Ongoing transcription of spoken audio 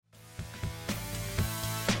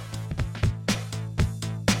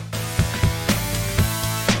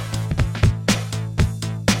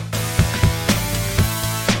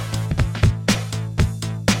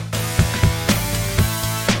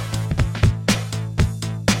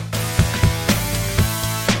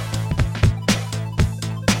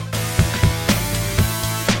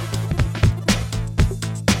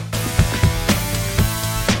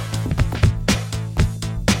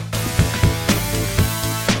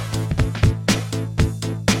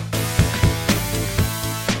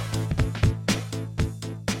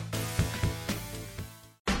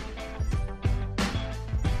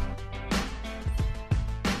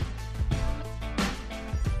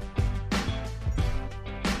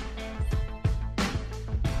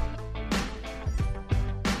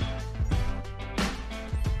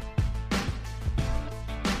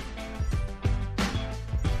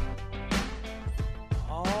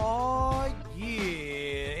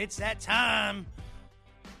It's that time.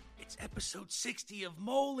 It's episode 60 of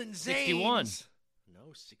Mole and Zanes. 61.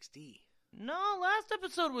 No, 60. No, last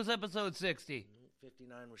episode was episode 60.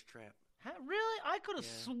 59 was Trap. Really? I could have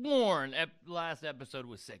sworn last episode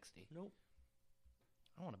was 60. Nope.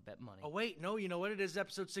 I want to bet money. Oh, wait. No, you know what? It is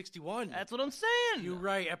episode 61. That's what I'm saying. You're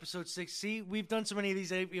right. Episode 6. See, we've done so many of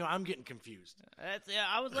these. I'm getting confused.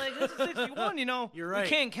 I was like, this is 61, You're right. We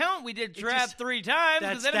can't count. We did Trap just- 3 times,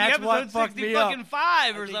 because then that's it'd be what episode fucked 60 me up. fucking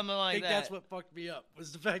 5 or I think- something like I think that. that's what fucked me up,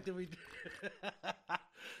 was the fact that we...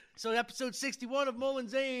 So episode 61 of Mole and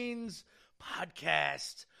Zane's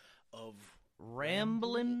podcast of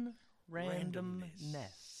Ramblin' randomness.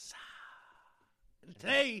 randomness. And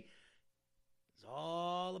today is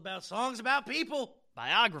all about songs about people.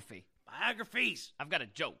 Biography. Biographies. I've got a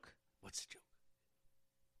joke. What's the joke?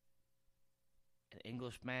 An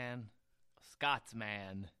Englishman, a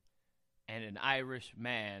Scotsman, and an Irish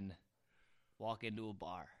man walk into a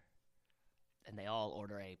bar, and they all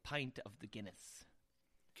order a pint of the Guinness.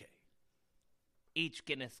 Okay. Each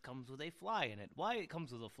Guinness comes with a fly in it. Why it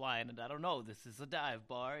comes with a fly in it, I don't know. This is a dive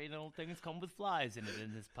bar. Things come with flies in it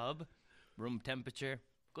in this pub. Room temperature.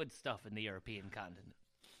 Good stuff in the European continent.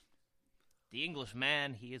 The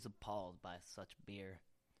Englishman, he is appalled by such beer.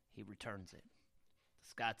 He returns it. The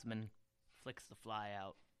Scotsman flicks the fly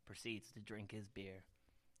out, proceeds to drink his beer.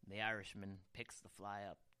 The Irishman picks the fly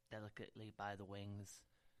up delicately by the wings,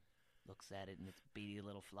 looks at it in its beady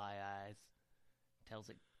little fly eyes, tells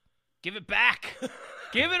it, "Give it back!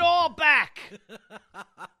 Give it all back!"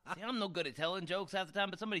 See, I'm no good at telling jokes half the time,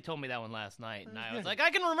 but somebody told me that one last night, and I was like, I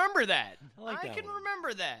can remember that. I can one.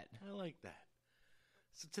 remember that. I like that.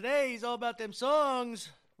 So today's all about them songs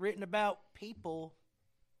written about people,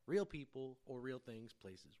 real people, or real things,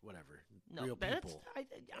 places, whatever. No, real that's, people.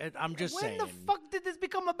 I'm just when saying. When the fuck did this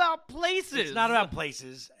become about places? It's not about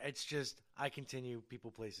places. It's just, I continue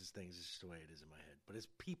people, places, things. It's just the way it is in my head. But it's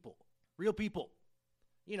people. Real people.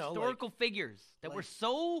 Historical figures that were like-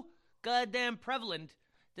 so goddamn prevalent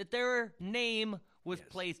that their name was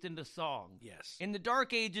placed into song. Yes. In the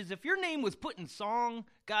Dark Ages, if your name was put in song,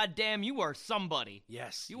 goddamn, you are somebody.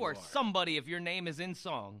 Yes, You are somebody if your name is in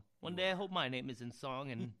song. One day I hope my name is in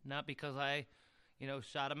song, and not because I,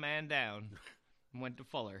 shot a man down and went to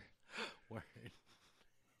Fuller. Word.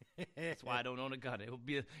 That's why I don't own a gun. It will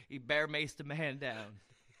be he bear maced a man down.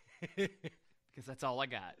 Because that's all I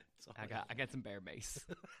got. I got some bear mace.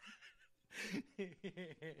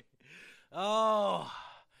 Oh.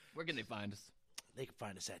 Where can they find us? They can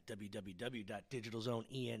find us at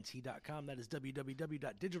www.digitalzoneent.com. That is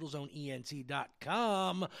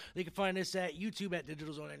www.digitalzoneent.com. They can find us at YouTube at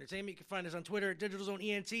Digital Zone Entertainment. You can find us on Twitter at Digital Zone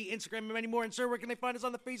ENT, Instagram, and many more. And, sir, where can they find us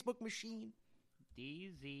on the Facebook machine?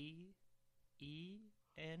 DZEN.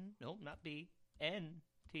 No, not B.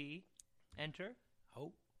 NT. Enter.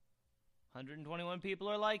 Oh. 121 people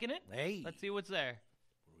are liking it. Hey. Let's see what's there.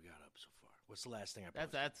 What we got up so far? What's the last thing I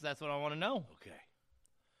posted? That's what I want to know. Okay.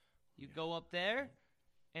 You go up there,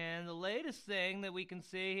 and the latest thing that we can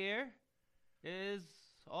see here is,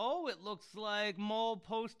 it looks like Mole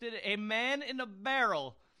posted a man in a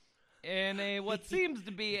barrel in a what seems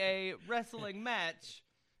to be a wrestling match.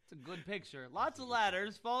 It's a good picture. Lots of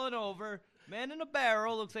ladders falling over. Man in a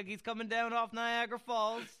barrel. Looks like he's coming down off Niagara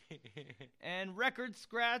Falls. And record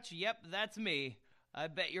scratch. Yep, that's me. I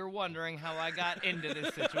bet you're wondering how I got into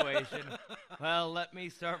this situation. Well, let me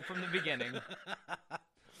start from the beginning.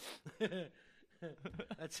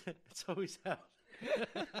 That's always how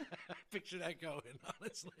I picture that going,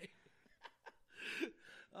 honestly.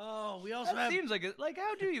 Oh, we also That have, seems like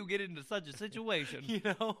how do you get into such a situation?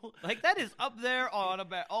 like That is up there on a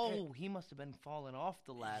he must have been falling off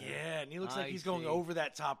the ladder. Yeah, and he looks like I he's going see. over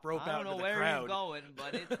that top rope I out don't into know the where crowd. he's going,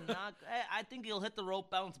 but it's not. I think he'll hit the rope,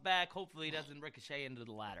 bounce back. Hopefully, he doesn't ricochet into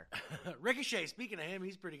the ladder. Ricochet, speaking of him,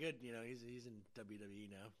 he's pretty good. He's in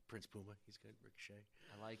WWE now. Prince Puma, he's good. Ricochet.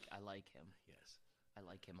 I like him. Yes. I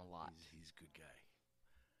like him a lot. He's a good guy.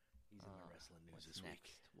 He's in the wrestling news this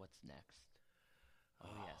week. What's next? Oh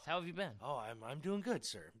yes. How have you been? Oh, I'm doing good,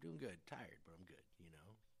 sir. I'm doing good. Tired, but I'm good.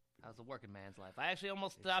 How's the working man's life? I actually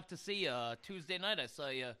almost stopped to see you Tuesday night. I saw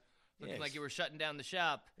you looking like you were shutting down the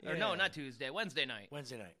shop. Or no, Yeah. not Tuesday. Wednesday night.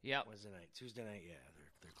 Wednesday night. Yep. Wednesday night. Tuesday night. Yeah,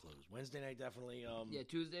 they're closed. Wednesday night definitely. Yeah,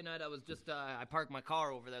 Tuesday night I was just I parked my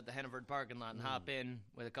car over there at the Henneford parking lot and hop in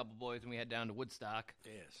with a couple boys and we head down to Woodstock.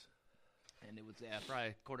 Yes. And it was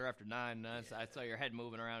probably 9:15. I saw your head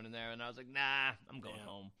moving around in there, and I was like, "Nah, I'm going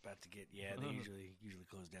home." About to get. Yeah, they usually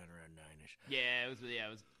close down around 9ish. Yeah, it was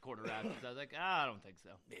 9:15. So I was like, I don't think so.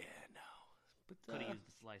 Yeah, no. But Could have used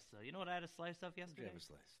a slice though. You know what I had a slice of yesterday? have a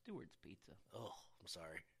slice? Stewart's pizza. Oh, I'm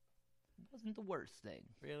sorry. It wasn't the worst thing.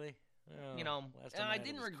 Really? You know, last and time I had it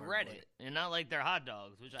didn't was regret cardboard. it. And not like their hot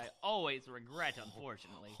dogs, which I always regret,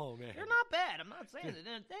 unfortunately. Oh, man. They're not bad. I'm not saying that.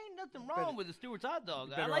 There ain't nothing wrong with the Stewart's hot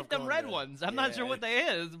dog. I better like off them going red to- ones. I'm not sure Yeah. what they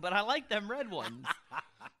is, but I like them red ones.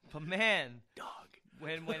 But man, Dog.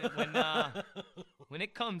 when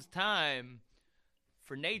it comes time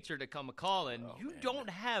for nature to come a-calling, you man. don't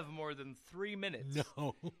have more than 3 minutes.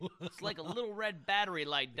 No. It's like a little red battery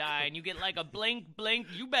light dying. You get like a blink, blink.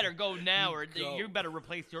 You better go now, or Go. you better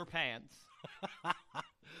replace your pants.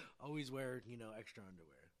 Always wear, extra underwear.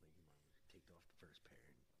 Like, take off the first pair.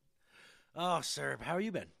 Oh, sir, how are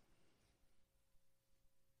you been?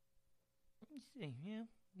 Let's see. Yeah.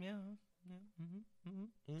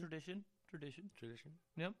 Tradition. Tradition?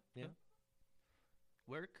 Yep. Yeah.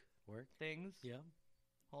 Work. Work? Things. Yeah.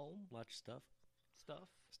 Home. Lots of stuff.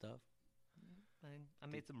 Stuff. I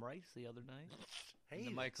made some rice the other night. Hey, in the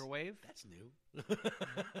that's- microwave. That's new.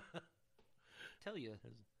 Tell you,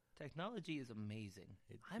 technology is amazing.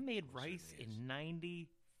 It I made most rice certainly is. in 90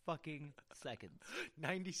 fucking seconds.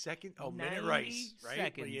 90 seconds? Oh, minute 90 rice, right? But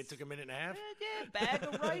seconds. it took a minute and a half? Yeah, bag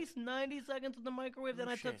of rice, 90 seconds in the microwave. Then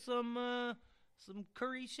Oh, I took shit. some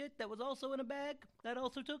curry shit that was also in a bag. That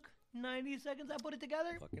also took 90 seconds. I put it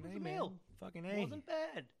together. Fucking it was A, a man. meal. Fucking It A. wasn't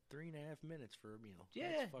bad. 3.5 minutes for a meal.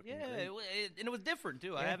 Yeah, That's fucking yeah. great. And it was different,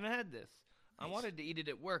 too. I Yeah. haven't had this. I Nice. wanted to eat it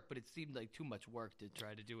at work, but it seemed like too much work to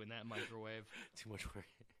try to do in that microwave. Too much work.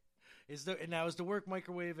 Is the work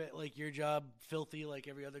microwave at like your job filthy like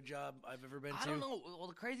every other job I've ever been to? I don't know. Well,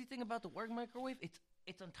 the crazy thing about the work microwave,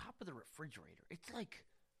 it's on top of the refrigerator. It's like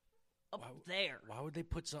up there. Why would they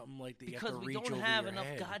put something like that? Because you have to we reach don't over have your enough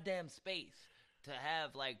head? goddamn space to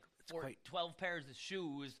have like quite- 12 pairs of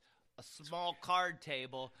shoes, a small card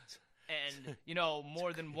table, and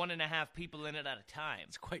more than 1.5 people in it at a time.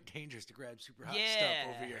 It's quite dangerous to grab super hot Yeah,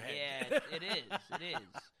 stuff over your head. yeah, it is. It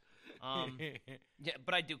is. Yeah,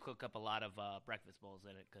 but I do cook up a lot of breakfast bowls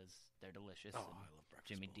in it because they're delicious. Oh, and I love breakfast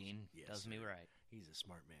Jimmy bowls. Dean Yes, does me sir. right. He's a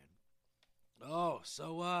smart man. Oh,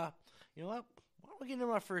 so you know what? Why don't we get into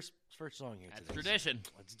our first song here That's today? tradition.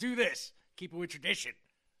 Let's do this. Keep it with tradition.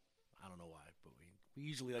 I don't know why, but we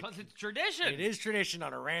usually like Because it's tradition. it is tradition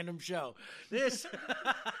on a random show. This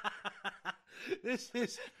this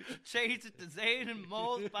is Change it to Zane and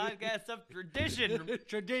Mo's podcast of tradition.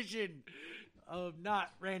 tradition of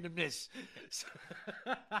not randomness.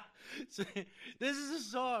 So, this is a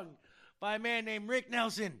song by a man named Rick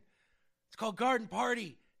Nelson. It's called Garden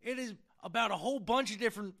Party. It is about a whole bunch of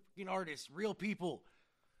different artists, real people.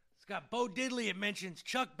 It's got Bo Diddley. It mentions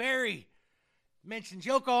Chuck Berry. It mentions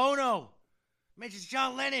Yoko Ono. It mentions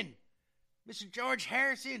John Lennon. Mr. George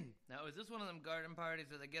Harrison. Now, is this one of them garden parties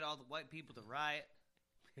where they get all the white people to riot?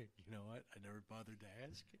 You know what? I never bothered to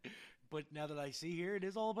ask. But now that I see here, it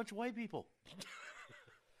is all a bunch of white people.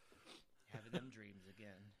 Having them dreams again.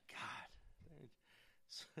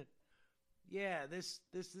 God. Yeah, this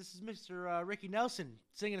is Mr. Ricky Nelson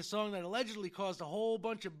singing a song that allegedly caused a whole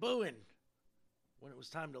bunch of booing when it was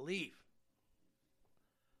time to leave.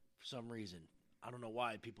 For some reason. I don't know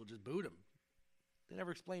why. People just booed him. They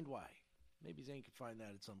never explained why. Maybe Zane could find that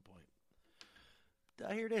at some point.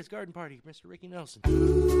 Here it is, Garden Party, Mr. Ricky Nelson.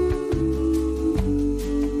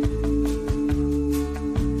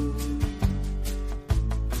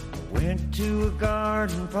 Went to a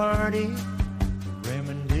garden party,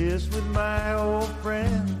 reminisce with my old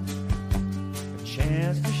friends. A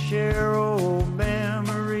chance to share old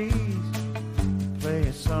memories,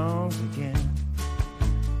 play songs again.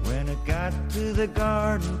 When I got to the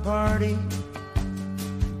garden party,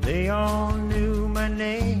 they all knew my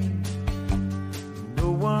name.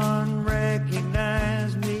 No one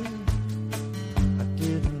recognized me. I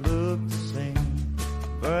didn't look the same,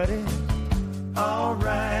 but it's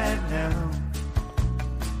alright now.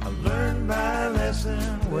 I learned my lesson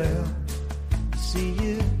well. See,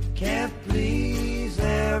 you can't please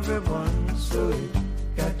everyone, so you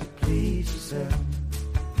got to please yourself.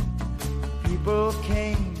 People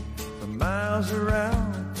came from miles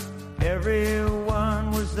around,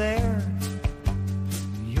 everyone was there.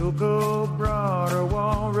 Yoko brought her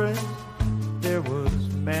walrus, there was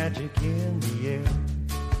magic in the air.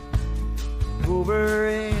 And over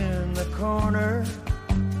in the corner,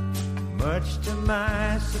 much to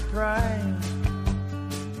my surprise,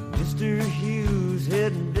 Mr. Hughes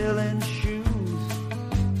hidden Dylan's shoes,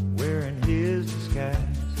 wearing his disguise.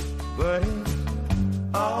 But it's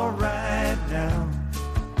alright now,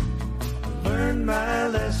 I learned my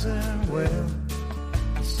lesson well.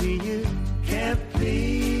 See, you can't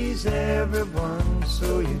please everyone,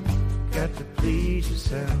 so you got to please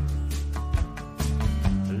yourself.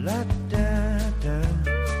 La da da,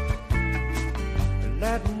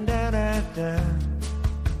 la da da da.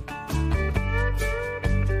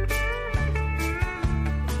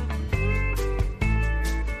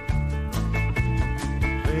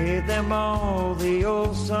 them all the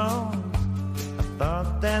old songs. I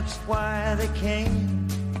thought that's why they came.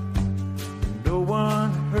 No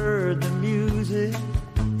one heard the music,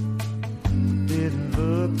 didn't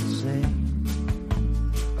look the same.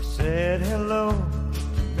 I said hello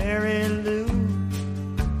to Mary Lou,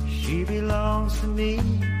 she belongs to me.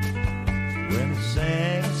 When they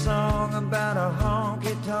sang a song about a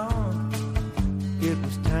honky-tonk, it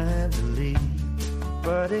was time to leave.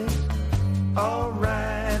 But it's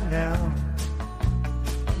alright now,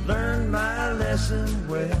 I learned my lesson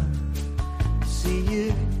well. See,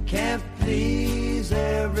 you can't please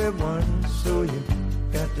everyone, so you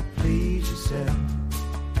got to please yourself.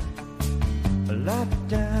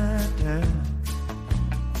 La-da-da,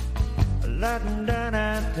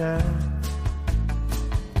 la-da-da-da.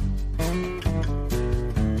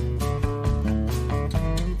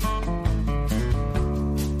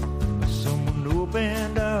 Someone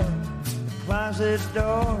opened up the closet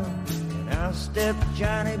door, and out stepped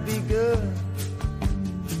Johnny B. Good,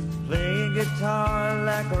 playing guitar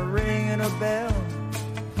like a ringing a bell,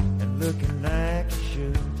 and looking like he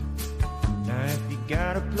should. Now if you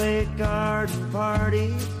gotta play at garden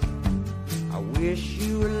parties, I wish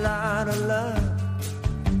you a lot of luck.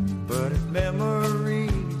 But if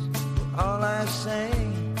memories were all I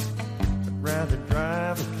sang, I'd rather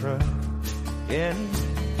drive a truck. And it's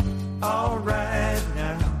alright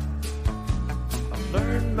now, I've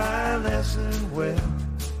learned my lesson well.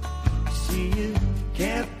 See, you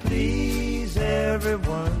can't please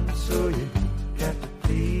everyone, so you got to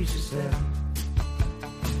please yourself.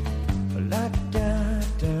 La-da-da,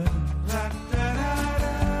 la-da-da-da,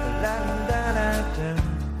 la-da-da-da.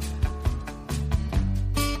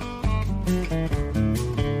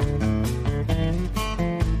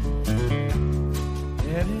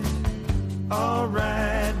 And it's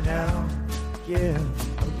alright now, yeah,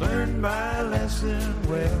 I learned my lesson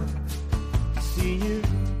well. See, you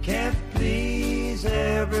can't please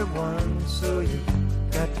everyone, so you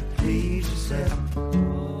got to please yourself.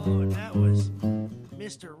 Oh, that was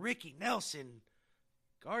Mr. Ricky Nelson,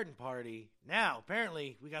 Garden Party. Now,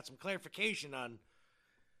 apparently, we got some clarification on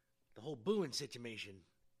the whole booing situation.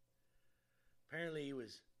 Apparently, he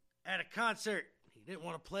was at a concert. He didn't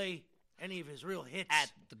want to play any of his real hits.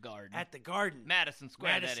 At the Garden. At the Garden. Madison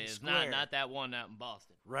Square, Madison that is. Square. Not that one out in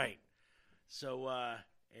Boston. Right. So,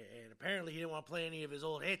 and apparently he didn't want to play any of his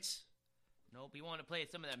old hits. Nope, he wanted to play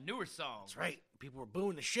some of them newer songs. That's right. People were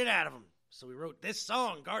booing the shit out of him. So we wrote this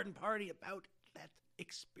song, Garden Party, about that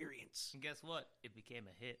experience. And guess what? It became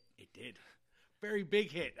a hit. It did. Very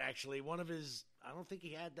big hit, actually. One of his, I don't think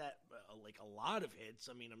he had that, like a lot of hits.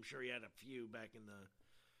 I mean, I'm sure he had a few back in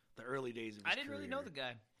the early days of his I didn't really know the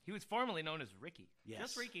guy. He was formerly known as Ricky. Yes.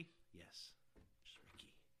 Just Ricky. Yes. Just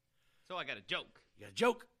Ricky. So I got a joke. You got a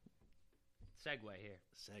joke? Segue here.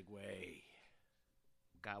 Segue.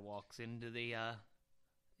 Guy walks into the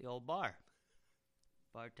old bar.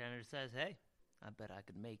 Bartender says, "Hey, I bet I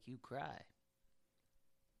could make you cry."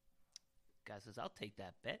 Guy says, "I'll take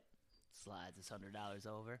that bet." Slides his $100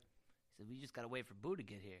 over. He said, "We just gotta wait for Boo to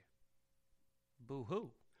get here." Boo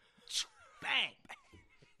hoo. Bang!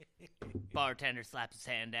 Bartender slaps his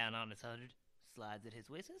hand down on his 100, slides it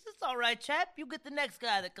his way, says, "It's all right, chap. You get the next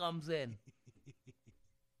guy that comes in."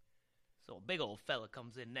 So a big old fella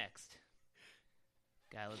comes in next.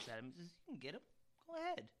 Guy looks at him and says, "You can get him. Go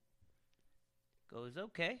ahead." Goes,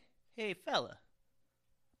 "Okay. Hey, fella,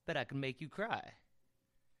 bet I can make you cry."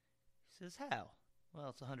 He says, "How?" "Well,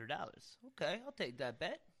 it's $100. "Okay, I'll take that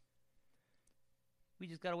bet. We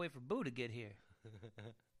just gotta wait for Boo to get here."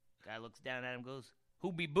 Guy looks down at him and goes,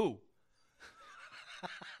 "Who be Boo?"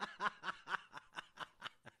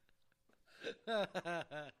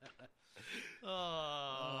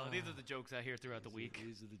 Oh, these are the jokes I hear throughout the week.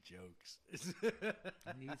 These are the jokes. These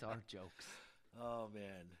are jokes. Oh,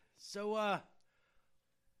 man. So,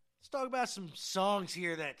 let's talk about some songs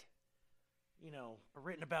here that, are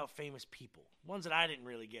written about famous people. Ones that I didn't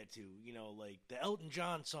really get to, like the Elton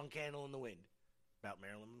John song Candle in the Wind, about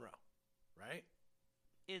Marilyn Monroe, right?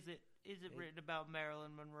 Is it written about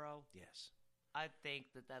Marilyn Monroe? Yes. I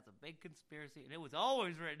think that's a big conspiracy, and it was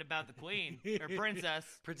always written about the queen, or princess.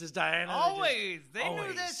 Princess Diana. Always! They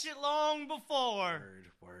knew that shit long before.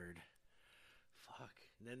 Word. Fuck.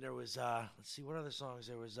 And then there was, let's see, what other songs?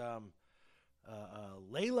 There was, Layla.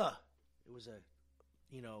 It was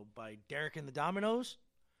by Derek and the Dominoes.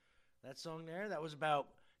 That song there, that was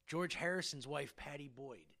about George Harrison's wife, Patty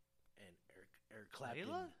Boyd, and Eric Clapton.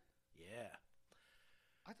 Layla? Yeah.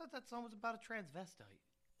 I thought that song was about a transvestite.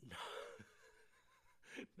 No.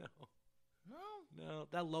 No? No,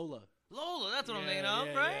 that Lola. Lola, that's what I'm Yeah, thinking of,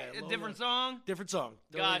 yeah, right? yeah, A Lola. different song. Different song.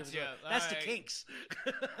 Totally Gotcha. different song. That's the Alright. Kinks.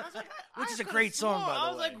 I was like, Which I is a could've great song, by sworn- the I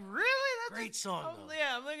was way. like, really? That's Great song, though.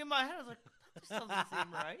 Yeah, I'm thinking in my head. I was like, that just doesn't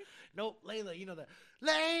seem right. Nope, Layla. You know that.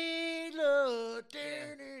 Layla.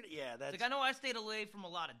 Yeah, that's. Like, I know I stayed away from a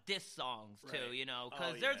lot of diss songs, too, Right. you know,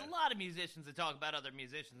 because Oh, there's yeah. a lot of musicians that talk about other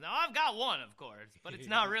musicians. Now, I've got one, of course, but it's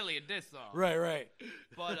not really a diss song. Right.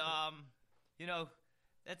 But, you know,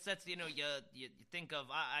 that's you know, you think of,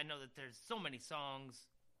 I know that there's so many songs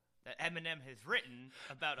that Eminem has written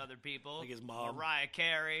about other people. Like his mom. Mariah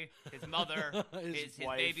Carey, his mother, His his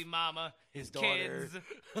wife, baby mama, his daughter.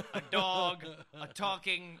 kids, a dog, a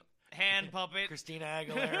talking hand puppet. Christina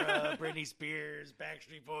Aguilera, Britney Spears,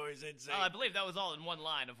 Backstreet Boys, NSYNC. I believe that was all in one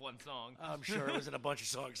line of one song. I'm sure it was in a bunch of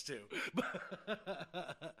songs too.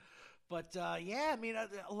 But yeah, I mean,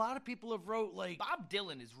 a lot of people have wrote like Bob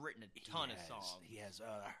Dylan has written a ton of He has- songs He has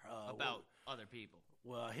about other people.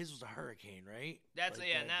 Well, his was a hurricane, right? That's Like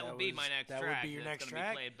and that would be my next that track. would be your that's next gonna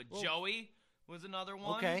track. Be played. But Well, Joey was another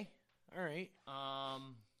one. Okay, all right.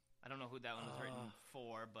 I don't know who that one was written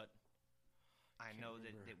for, but I know that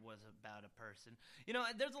remember. it was about a person. You know,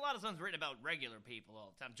 there's a lot of songs written about regular people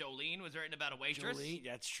all the time. Jolene was written about a waitress. Jolie,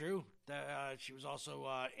 that's true. She was also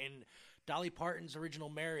in Dolly Parton's original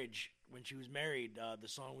Marriage. When she was married, the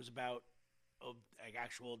song was about an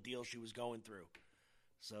actual deal she was going through.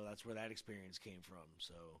 So that's where that experience came from.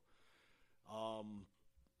 So,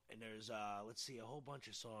 and there's let's see, a whole bunch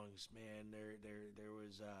of songs. Man, there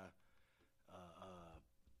was oh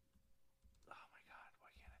my God, why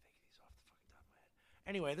can't I think of these off the fucking top of my head?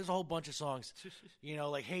 Anyway, there's a whole bunch of songs. You know,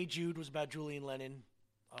 like Hey Jude was about Julian Lennon,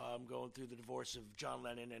 going through the divorce of John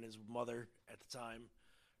Lennon and his mother at the time,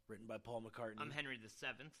 written by Paul McCartney. I'm Henry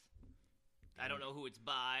VII. I don't know who it's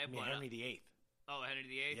by, I mean, but Henry VIII. oh, Henry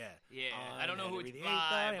VIII. Yeah. I don't know who Henry it's VIII,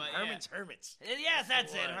 by, but Herman's Hermits. yeah. Yes,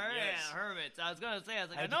 that's the it. one, Yeah, yes. Hermits. I was gonna say, I was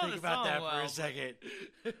like, I I, had to know think the about song that well, for a but- second.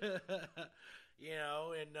 You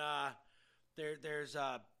know, and there's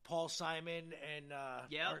Paul Simon and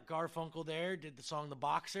Yep. Art Garfunkel there did the song "The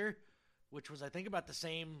Boxer," which was I think about the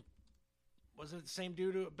same. Wasn't it the same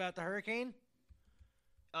dude about the hurricane?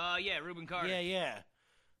 Yeah, Reuben Carter. Yeah.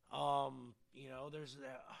 You know, there's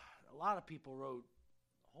a lot of people wrote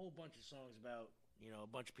a whole bunch of songs about, you know, a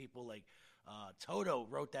bunch of people like Toto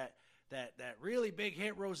wrote that really big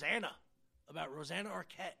hit Rosanna, about Rosanna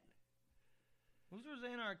Arquette, Who's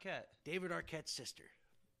Rosanna Arquette? David Arquette's sister.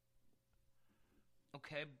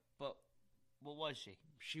 Okay, but what was she?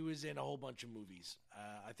 She was in a whole bunch of movies.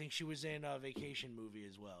 I think she was in a Vacation movie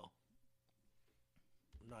as well.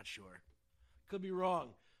 I'm not sure. Could be wrong,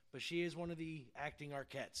 but she is one of the acting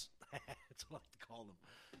Arquettes. That's what I like to call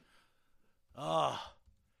them.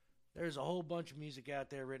 There's a whole bunch of music out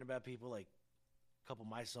there written about people. Like a couple of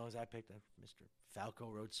my songs I picked up. Mr. Falco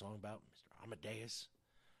wrote a song about Mr. Amadeus.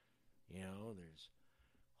 You know, there's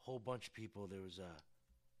a whole bunch of people. There was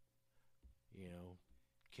you know,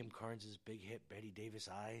 Kim Carnes' big hit, Betty Davis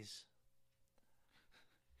Eyes.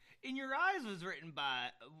 In Your Eyes was written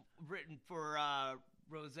for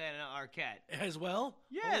Rosanna Arquette. As well?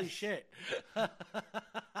 Yes. Holy shit.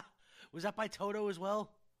 Was that by Toto as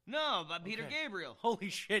well? No, by Peter Okay. Gabriel. Holy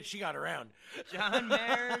shit, she got around. John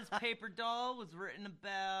Mayer's Paper Doll was written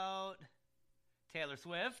about Taylor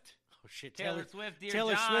Swift. Oh shit, Taylor Swift, Dear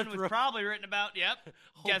Taylor John Swift was wrote- probably written about, yep.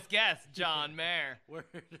 Guess, John Mayer. Word.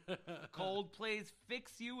 Coldplay's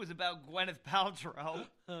Fix You was about Gwyneth Paltrow.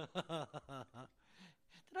 Did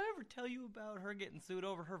I ever tell you about her getting sued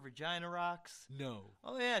over her vagina rocks? No.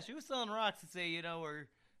 Oh yeah, she was selling rocks to say,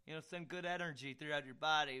 send good energy throughout your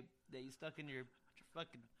body that you stuck in your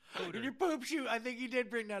fucking In pooter. your poop shoot, I think you did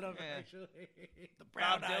bring that up, Yeah. actually. The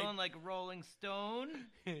brown Bob Dylan, like Rolling Stone.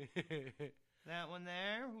 That one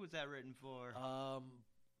there. Who was that written for?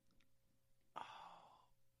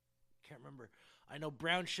 Can't remember. I know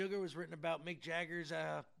Brown Sugar was written about Mick Jagger's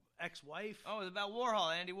ex-wife. Oh, it was about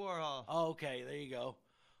Warhol, Andy Warhol. Oh, okay, there you go.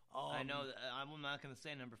 I know. I'm not going to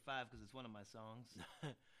say number 5 because it's one of my songs.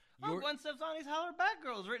 Your- Gwen Stefani's Holler Back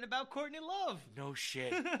Girl is written about Courtney Love. No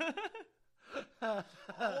shit.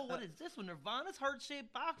 Oh, what is this one? Nirvana's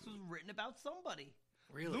Heart-Shaped Box was written about somebody.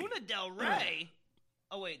 Really? Luna Del Rey.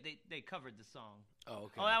 Oh, wait, they covered the song. Oh,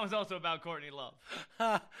 okay. Oh, that was also about Courtney Love.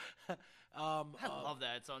 I love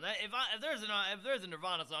that song. If there's a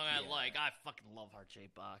Nirvana song I like, I fucking love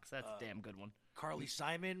Heart-Shaped Box. That's a damn good one. Carly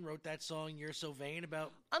Simon wrote that song "You're So Vain"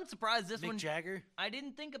 about I'm surprised this Mick one. Jagger. I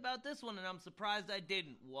didn't think about this one, and I'm surprised I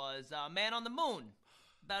didn't. Was Man on the Moon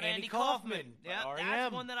about Andy Andy Kaufman Kaufman? by Yeah, R.E.M..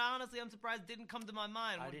 that's one that I'm surprised didn't come to my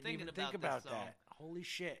mind I when didn't thinking even think about this song. that. Holy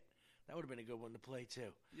shit, that would have been a good one to play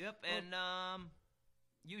too. Yep, and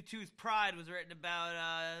U2's Pride was written about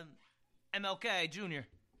MLK Jr.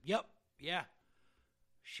 Yep. Yeah.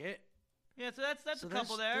 Shit. Yeah, so that's So a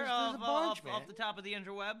couple there's- there there's a bunch, off man. the top of the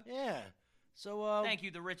interweb. Yeah. So Thank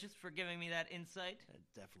you, the richest, for giving me that insight.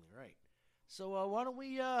 Definitely right. So why don't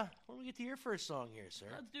we get to your first song here, sir?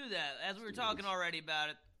 Let's do that. As we were do talking this. already about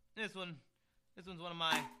it, this one's one of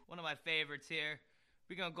my favorites here.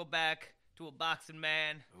 We're gonna go back to a boxing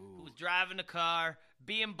man who was driving a car,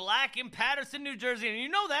 being black in Patterson, New Jersey, and you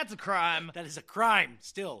know that's a crime. That is a crime,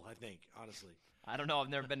 still. I think, honestly. I don't know. I've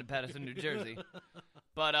never been to Patterson, New Jersey,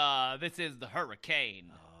 but this is the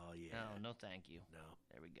Hurricane. Oh yeah. No, thank you. No.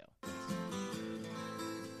 There we go.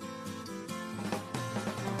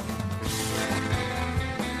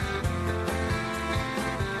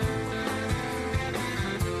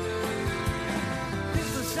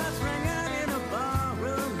 Pistol shots rang out in a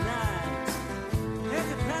barroom night.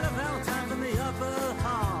 Here's a pat of Valentine from the upper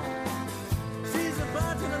hall. Sees a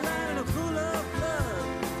bartender lying in a pool of blood.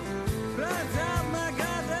 Cries out, my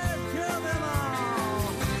God, they've killed them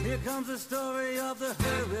all. Here comes the story of the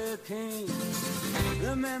hurricane.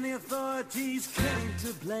 The man the authorities came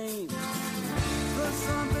to blame for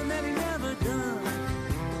something that he never done.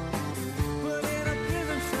 Put in a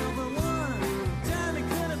prison cell for one time he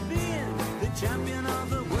could have been the champion of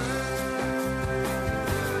the world.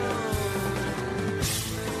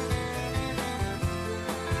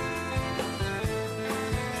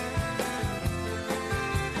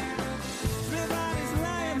 Three bodies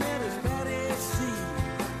lying there as Patty C.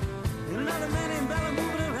 And another man in Bella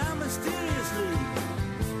moving around mysteriously.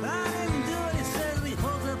 I didn't do it, he says, and he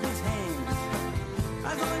holds up his hands.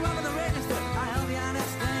 I saw him robbing the register, I hope you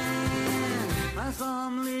understand. I saw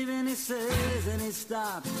him leaving, he says, and he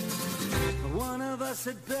stops. One of us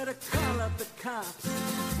had better call up the cops.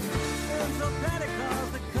 And so Patty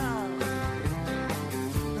calls the cops.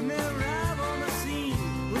 And they arrive on the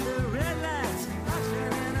scene with their red lights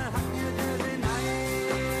flashing in a hot New Jersey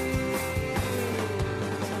night.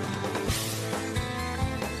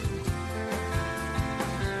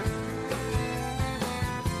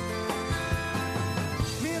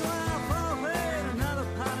 Meanwhile, far away in another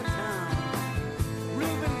part of town,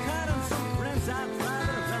 Reuben Cott and some friends out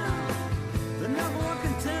driving around. The number one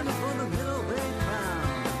contender for the middleweight crown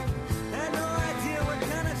had no idea what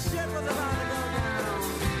kind of shit was about to go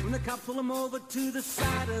down. When the cops pull him over to the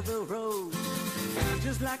side of the road,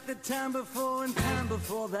 just like the time before and time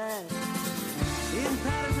before that. In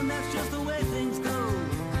Patterson, that's just the way things go.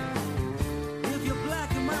 If you're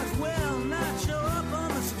black, you might as well not show up on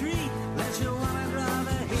the street unless you wanna drive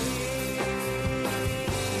ahead.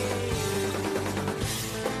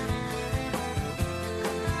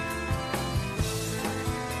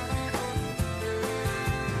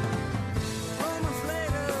 Moments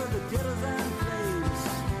later, the ghetto's in flames.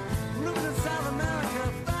 Reuben in South America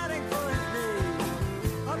fighting for his name.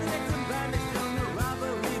 All the Nixon bandits come to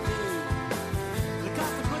robbery day. The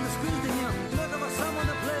cops are putting the screws to him, looking for someone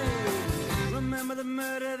to blame. Remember the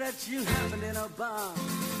murder that you happened in a bar.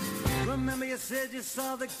 Remember you said you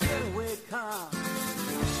saw the getaway car.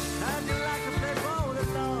 How'd you like to play ball with the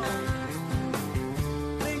law?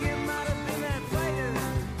 Think it might have been that fighter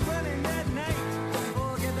running that night.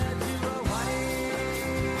 Forget that you were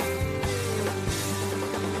white.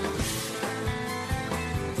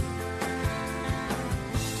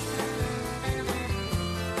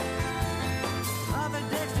 Arthur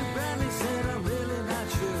Dexter Bradley said, I'm really not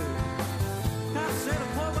sure. Cops said a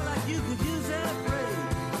poor boy like you could use that break.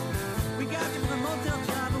 We got you from the motel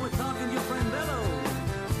job and we're talking to your friend Bello.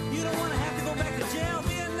 You don't want to have to go back to jail,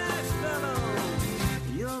 be a nice fellow.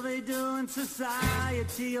 You'll be doing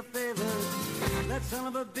society a favor. That son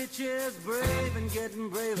of a bitch is brave and getting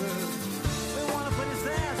braver. We want to put his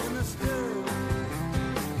ass in the stir.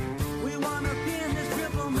 We want to pin this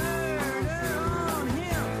triple murder on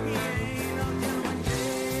him. He ain't no gentleman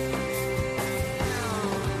jail.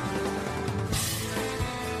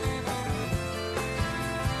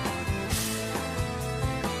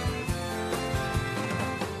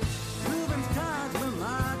 Reuben's cards were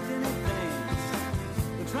marked in advance.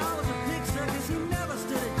 The trial was a pig circus, he never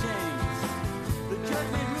stood a chance. The judge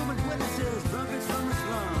made Reuben's witnesses drunkards from the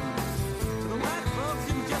slums. To the white folks,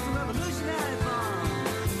 he was just a revolutionary bomb.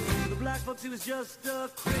 To the black folks, he was just a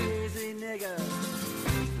crazy nigger.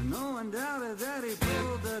 And no one doubted that he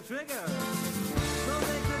pulled the trigger. So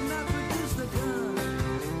they could not produce the gun.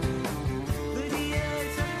 The DA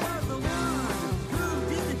said he was the one who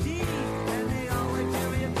did the deed, and they all went to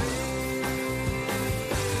him.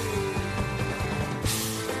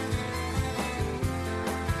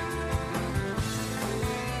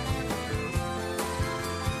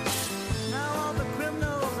 Now all the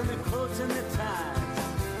criminals and their coats and their ties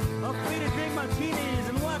are free to drink martinis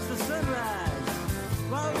and watch the sunrise.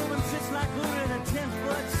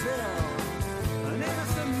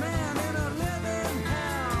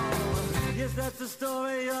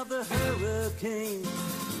 came.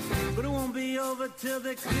 But it won't be over till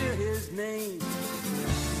they clear his name.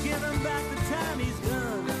 Give him back the time he's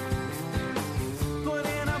done. Put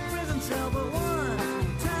in a prison cell, but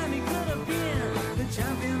one time he could have been the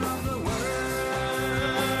champion of the world.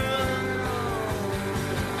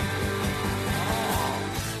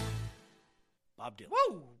 Bob Dylan.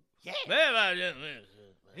 Woo! Yeah.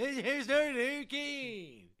 Here's Dirty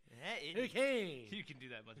King. King. You can do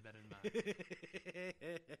that much better than mine.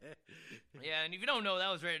 Yeah, and if you don't know,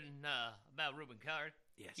 that was written about Reuben Card.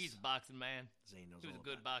 Yes. He's a boxing man. Zane knows He was all a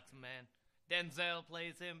good about boxing man. Denzel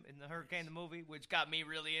plays him in the Hurricane the movie, which got me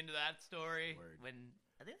really into that story. Word. When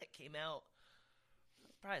I think that came out, I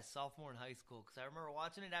was probably a sophomore in high school, because I remember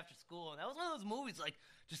watching it after school, and that was one of those movies, like,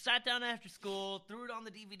 just sat down after school, threw it on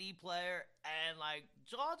the DVD player, and, like,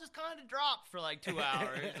 jaw just kind of dropped for, like, 2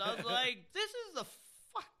 hours. I was like, this is the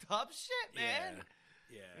fucked up shit, man.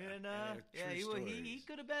 Yeah. And true he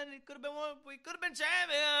could have been one. We could have been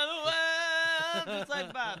champion of the world, just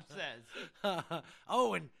like Bob says.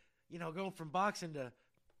 Oh, and going from boxing to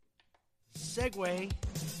Segway.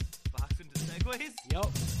 Boxing to segways.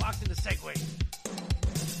 Yep, boxing to Segway.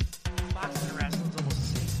 Boxing and wrestling's almost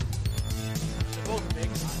the same. They're both big.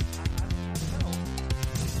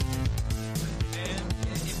 And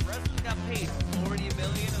if wrestling got paid $40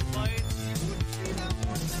 million a fight, you would see that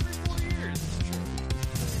once every 4 years.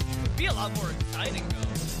 It would be a lot more exciting, though.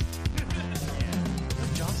 Yeah.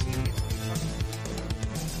 John Cena gets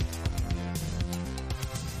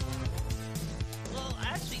Well,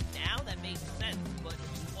 actually, now that makes sense, but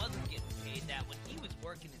he wasn't getting paid that when he was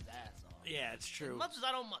working his ass off. Yeah, it's true. As much as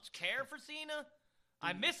I don't much care for Cena,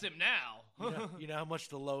 I miss him now. You know how much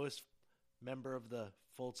the lowest member of the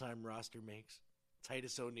full-time roster makes?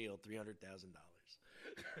 Titus O'Neil, $300,000.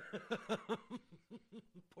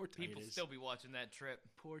 Poor Titus. People still be watching that trip.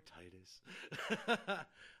 Poor Titus.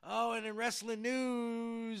 Oh, and in wrestling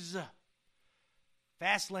news,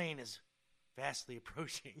 Fastlane is fastly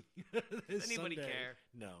approaching. Does anybody care?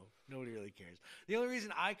 No, nobody really cares. The only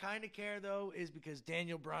reason I kind of care, though, is because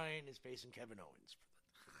Daniel Bryan is facing Kevin Owens for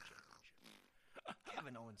the championship.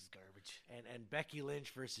 Kevin Owens is garbage. And Becky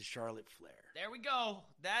Lynch versus Charlotte Flair. There we go.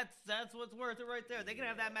 That's what's worth it right there. They can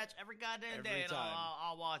have that match every goddamn Every day, and time.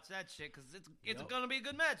 I'll watch that shit because it's Yep. gonna be a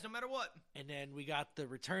good match no matter what. And then we got the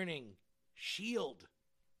returning Shield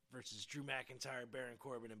versus Drew McIntyre, Baron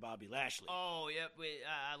Corbin, and Bobby Lashley. Oh, yep.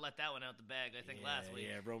 I let that one out the bag. I think last week.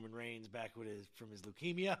 Yeah, Roman Reigns back from his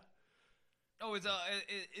leukemia. Oh, is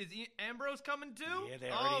Ambrose coming too? Yeah,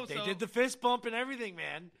 they did the fist bump and everything,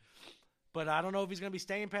 man. But I don't know if he's going to be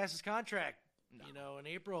staying past his contract. No. In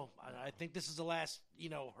April. I think this is the last,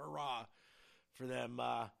 hurrah for them.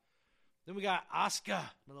 Then we got Asuka,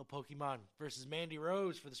 my little Pokemon, versus Mandy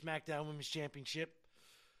Rose for the SmackDown Women's Championship.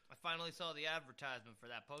 I finally saw the advertisement for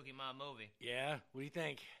that Pokemon movie. Yeah, what do you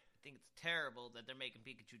think? I think it's terrible that they're making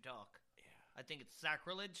Pikachu talk. Yeah. I think it's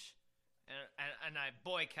sacrilege, and I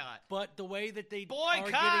boycott. But the way that they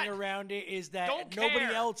Boycott! are getting around it is that Don't nobody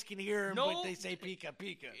care. else can hear him, No- but they say Pika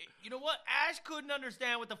Pika. You know what? Ash couldn't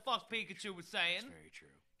understand what the fuck Pikachu was saying. That's very true.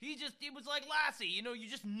 He was like Lassie, you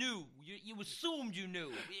just knew. You assumed you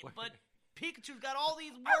knew. But Pikachu's got all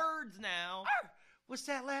these words now. What's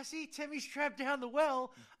that, Lassie? Timmy's trapped down the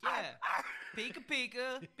well. Yeah. Pika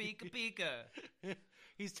Pika, Pika Pika.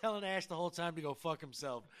 He's telling Ash the whole time to go fuck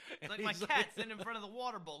himself. It's like my cat sitting in front of the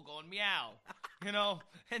water bowl going meow,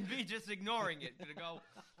 and me just ignoring it. To go,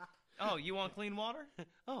 oh, you want clean water?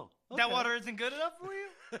 Oh, okay. That water isn't good enough for you?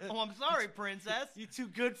 Oh, I'm sorry, princess. You too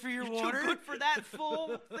good for your You're water? too good for that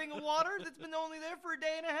full thing of water that's been only there for a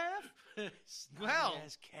day and a half? Well.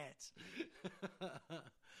 Snotty-ass cats.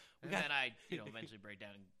 And then I, eventually break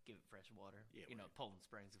down and give it fresh water. Yeah, Poland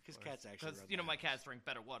Springs, of course. Because cats actually Because, run the my house. cats drink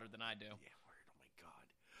better water than I do. Yeah, word. Oh, my God.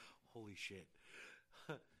 Holy shit.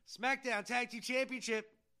 SmackDown Tag Team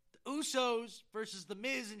Championship. The Usos versus The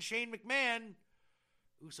Miz and Shane McMahon.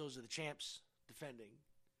 Usos are the champs defending.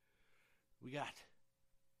 We got...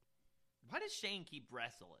 Why does Shane keep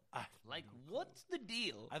wrestling? Like, what's the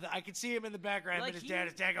deal? I can see him in the background, Like but his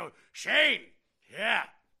dad going, Shane! Yeah!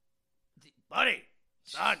 Buddy!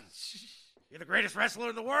 Son! You're the greatest wrestler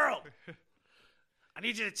in the world! I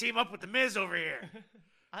need you to team up with The Miz over here.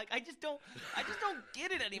 I just don't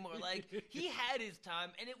get it anymore. Like, he had his time,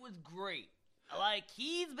 and it was great. Like,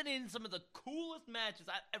 he's been in some of the coolest matches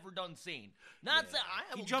I've ever seen. Not saying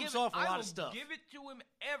I He will jumps give off a it, lot I of will stuff. Give it to him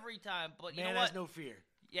every time, but you Man know what? has no fear.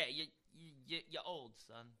 Yeah, you're old,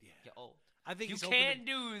 son. Yeah. You're old. I think You he's hoping can't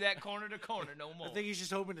do that corner to corner no more. I think he's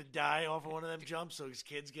just hoping to die off of one of them jumps so his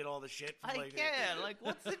kids get all the shit. From Like,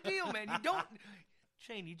 what's the deal, man? You don't,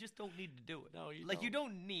 Shane. You just don't need to do it. No, you You don't.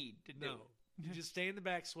 don't need to do No. it. You just stay in the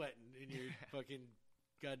back sweating in your fucking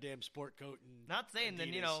goddamn sport coat and Not saying then,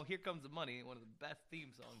 Adidas. Here Comes the Money, one of the best theme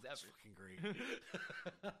songs That's ever. fucking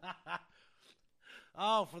great.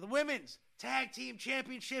 Oh, for the women's tag team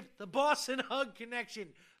championship, the Boston Hug Connection,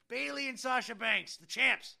 Bailey and Sasha Banks, the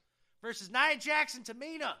champs, versus Nia Jax and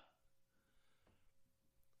Tamina.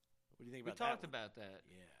 What do you think We about that? talked one? about that.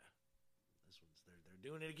 Yeah, this one's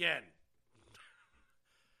they're doing it again.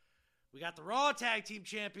 We got the Raw Tag Team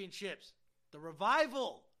Championships, the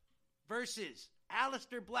Revival versus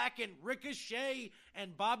Aleister Black and Ricochet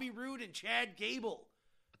and Bobby Roode and Chad Gable.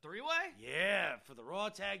 A three-way? Yeah, for the Raw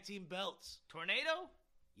Tag Team belts. Tornado?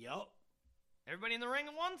 Yup. Everybody in the ring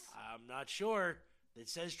at once? I'm not sure. It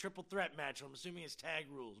says triple threat match. I'm assuming it's tag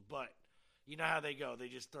rules, but you know how they go. They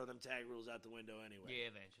just throw them tag rules out the window anyway. Yeah,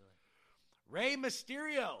 eventually. Rey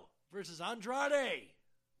Mysterio versus Andrade.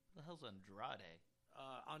 What the hell's Andrade?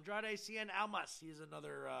 Andrade Cien Almas. He's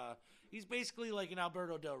another. He's basically like an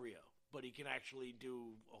Alberto Del Rio, but he can actually do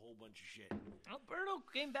a whole bunch of shit. Alberto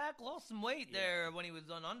came back, lost some weight Yeah. there when he was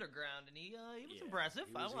on Underground, and he was Yeah, impressive.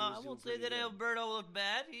 he was I doing won't say pretty that good. Alberto looked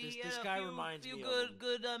bad. He This had guy a few, reminds few me of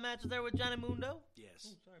good matches there with Johnny Mundo. Yes,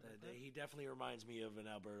 Oh, sorry about that. he definitely reminds me of an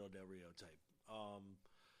Alberto Del Rio type.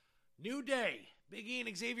 New Day, Big E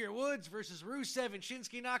and Xavier Woods versus Rusev and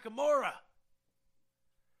Shinsuke Nakamura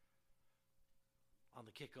on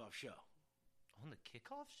the kickoff show. On the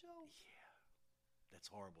kickoff show? That's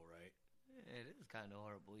horrible, right? Yeah, it is kind of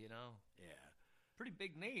horrible, Yeah. Pretty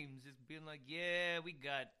big names, just being like, yeah, we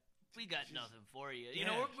got nothing for you. You Yeah.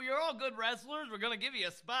 know, we're all good wrestlers. We're gonna give you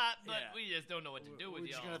a spot, but Yeah. we just don't know what to do with We're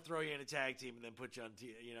just y'all. gonna throw you in a tag team and then put you on,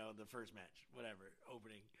 the first match, whatever,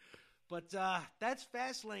 opening. But that's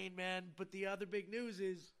Fastlane, man. But the other big news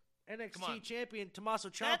is Come NXT on. champion Tommaso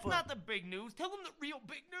Ciampa. That's not the big news. Tell them the real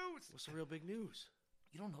big news. What's the real big news?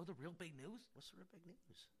 You don't know the real big news? What's the real big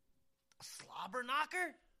news? A slobber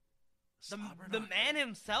knocker? Slobber The knocker. man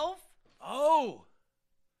himself? Oh,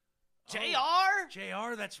 JR?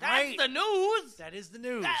 JR, that's That's right. the news. That is the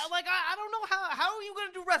news. I don't know how are you going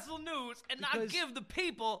to do wrestle news and not Because- give the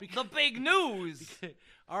people the big news?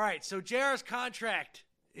 All right, so JR's contract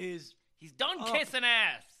is He's done Oh. kissing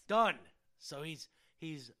ass. done. So he's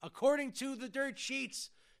according to the dirt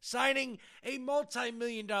sheets signing a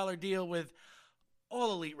multi-million-dollar deal with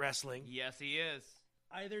All Elite Wrestling, Yes, he is.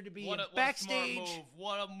 either to be What in a backstage smart move.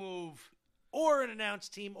 What a move. or an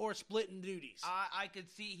announced team or splitting duties. I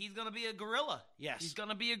could see he's gonna be a gorilla. Yes. He's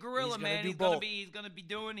gonna be a gorilla, He's gonna man. do He's gonna both. be he's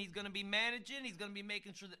gonna be managing. He's gonna be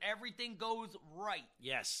making sure that everything goes right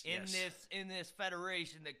Yes, in yes. this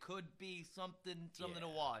federation. That could be something to Yeah,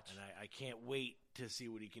 watch. And I can't wait to see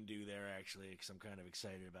what he can do there, actually, because I'm kind of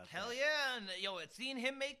excited about Hell that. yeah! And seeing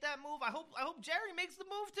him make that move, I hope Jerry makes the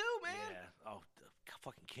move too, man. Yeah. Oh, the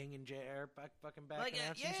fucking King and JR back Like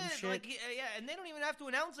announcing some shit. and they don't even have to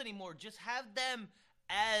announce anymore. Just have them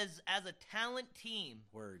as a talent team.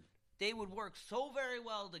 Word. They would work so very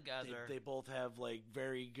well together. They both have like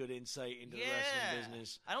very good insight into the yeah. wrestling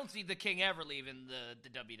business. I don't see the King ever leaving the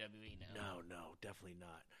WWE now. No, definitely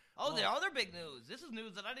not. Oh, the Well, other big news. This is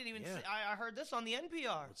news that I didn't even Yeah. see. I heard this on the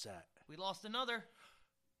NPR. What's that? We lost another.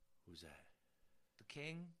 Who's that? The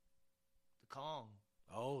King. The Kong.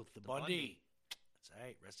 Oh, the Bundy. Bundy. That's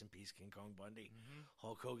right. Rest in peace, King Kong Bundy. Mm-hmm.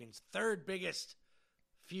 Hulk Hogan's third biggest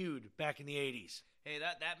feud back in the 80s. Hey,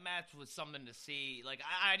 that match was something to see. Like,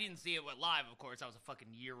 I didn't see it live, of course. I was a fucking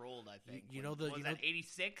year old, I think. You know the- Was you that know-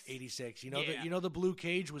 86? 86. Yeah. The blue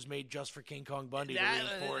cage was made just for King Kong Bundy to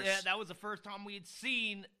reinforce. That was the first time we had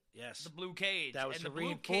seen yes. the blue cage. That was and to the blue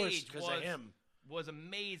reinforce cage because of him. was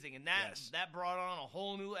amazing, and Yes. that brought on a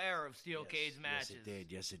whole new era of steel cage matches.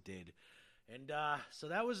 Yes, it did. And so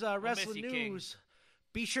that was miss wrestling you, King. news.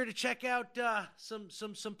 Be sure to check out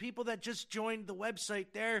some people that just joined the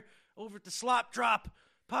website there over at the Slop Drop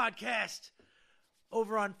Podcast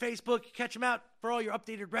over on Facebook. Catch them out for all your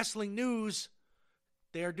updated wrestling news.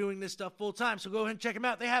 They are doing this stuff full time, so go ahead and check them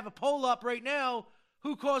out. They have a poll up right now.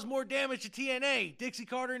 Who caused more damage to TNA? Dixie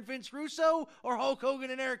Carter and Vince Russo or Hulk Hogan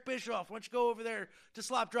and Eric Bischoff? Why don't you go over there to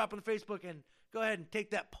Slop Drop on Facebook and go ahead and take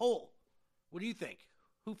that poll. What do you think?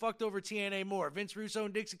 Who fucked over TNA more, Vince Russo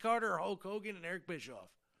and Dixie Carter or Hulk Hogan and Eric Bischoff?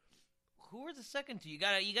 Who were the second two? You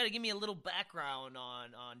gotta give me a little background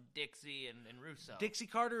on Dixie and Russo. Dixie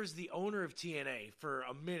Carter is the owner of TNA for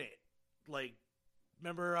a minute. Like,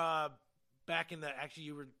 remember back in the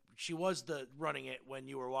she was running it when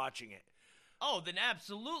you were watching it. Oh, then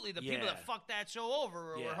absolutely. The people Yeah. that fucked that show over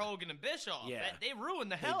were Yeah. Hogan and Bischoff. Yeah. They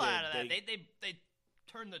ruined the hell did. out of that. They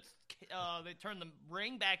turned the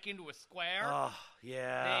ring back into a square. Oh,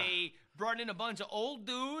 yeah. They brought in a bunch of old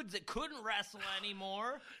dudes that couldn't wrestle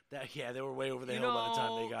anymore. They were way over the hill by the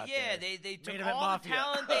time they got there. Yeah, they took Main Event all Mafia. the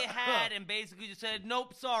talent they had and basically just said,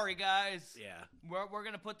 nope, sorry, guys. Yeah. We're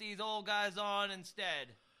going to put these old guys on instead.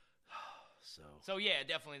 So yeah,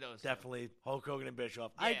 definitely those. Definitely Hulk Hogan and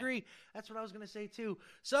Bischoff. Yeah. I agree. That's what I was going to say, too.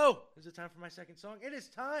 So, is it time for my second song? It is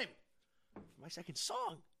time for my second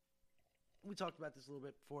song. We talked about this a little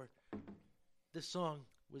bit before. This song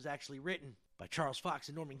was actually written by Charles Fox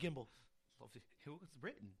and Norman Gimbel. It was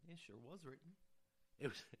written. It sure was written. It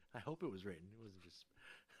was. I hope it was written. It wasn't just.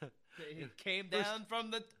 It came down from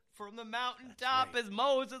the mountaintop as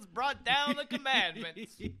Moses brought down the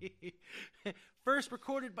commandments. First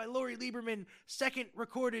recorded by Lori Lieberman. Second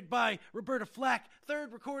recorded by Roberta Flack.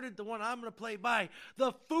 Third recorded, the one I'm going to play, by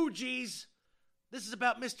the Fugees. This is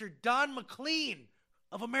about Mr. Don McLean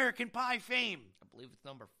of American Pie fame. I believe it's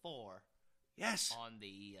number 4. Yes. On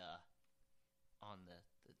the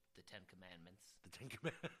Ten Commandments. The Ten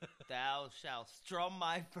Commandments. Thou shalt strum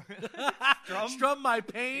my strum my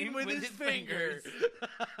pain with his finger.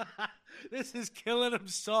 This is Killing Him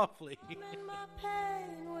Softly. Strumming my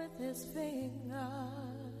pain with his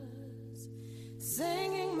fingers,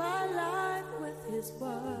 singing my life with his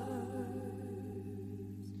words,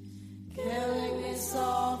 killing me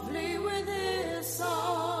softly with his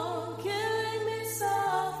song, killing me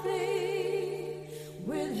softly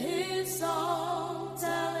with his song,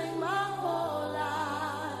 telling my whole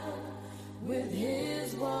life with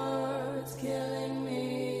his words, killing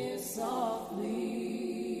me softly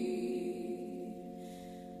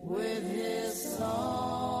with his song.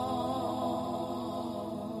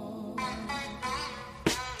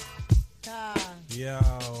 Yo,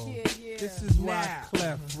 Yeah. this is why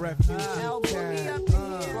Clef, Refuge,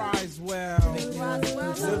 Criswell,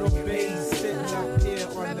 little bass sitting up here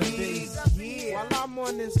on the bass. While I'm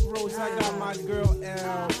on this road, I got my girl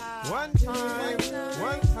L. One time.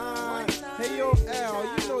 Hey yo, L,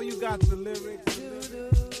 you know you got the lyrics.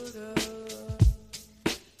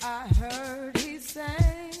 I heard he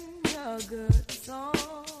sang a good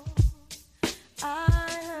song. I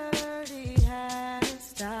heard he had a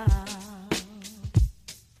style.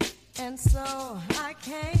 And so I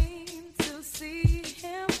came to see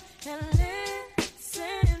him and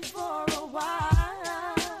listen for a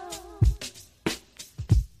while.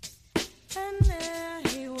 And there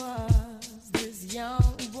he was, this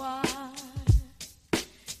young boy,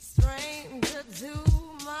 stranger to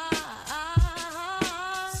my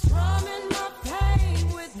eyes, strumming my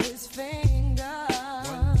pain with his fingers,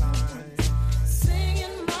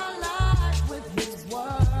 singing my life with his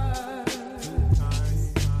words,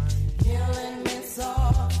 killing me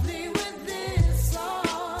softly with this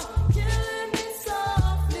song, killing me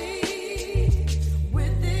softly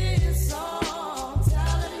with this song,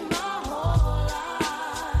 telling my whole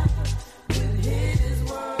life with his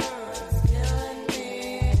words, killing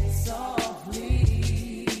me softly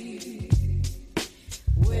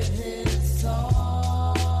with his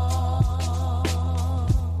song.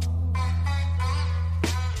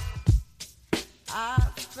 I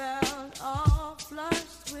felt all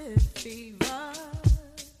flushed with fever,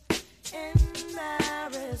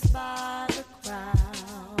 embarrassed by the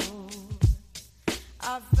crowd.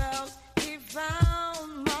 I felt he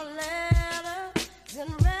found my letters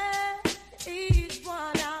and read each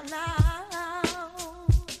one out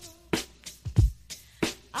loud.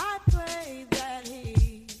 I prayed that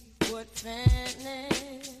he would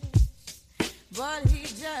finish, but he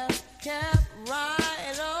just kept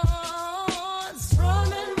right on,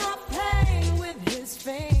 strumming my pain with his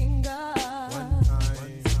fingers,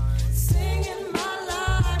 singing my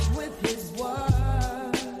life with his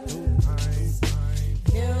words,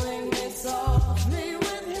 killing me softly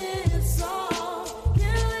with his song,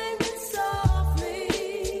 killing me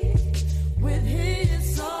softly with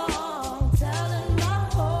his song, telling my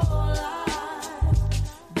whole life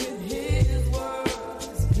with his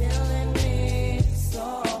words, killing me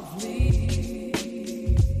softly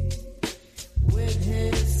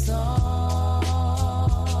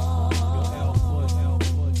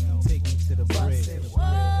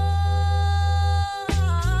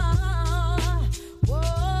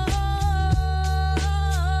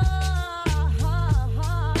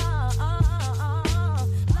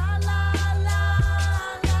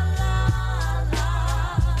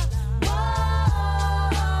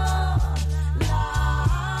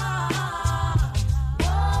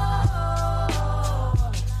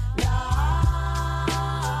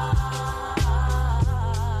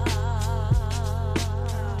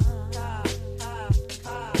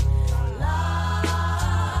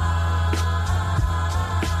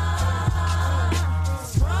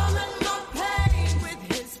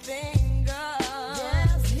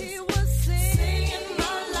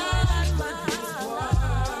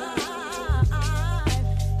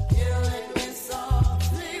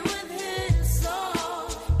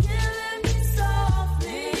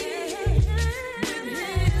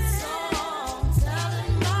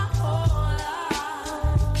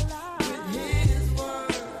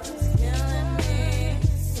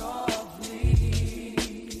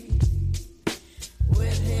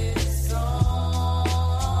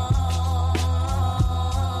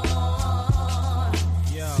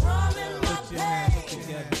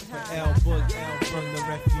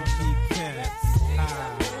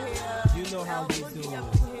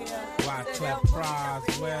Wyclef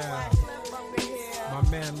Croswell, my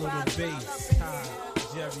man Little Bass,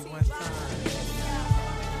 Jerry one time.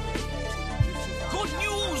 Good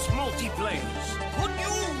news, multiplayers! Good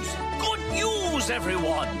news! Good news,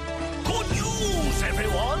 everyone! Good news,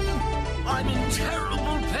 everyone! I'm in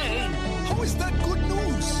terrible pain. How is that good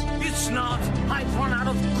news? It's not. I've run out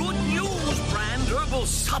of Good News brand herbal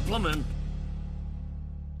supplement.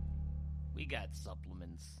 We got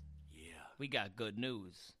supplements. Yeah. We got good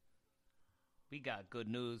news. We got good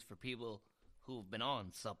news for people who've been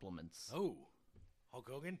on supplements. Oh, Hulk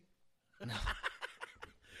Hogan. I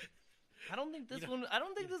don't think this one. I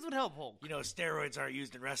don't think this would help Hulk. You know, steroids aren't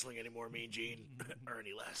used in wrestling anymore, Mean Gene, or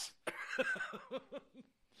any less.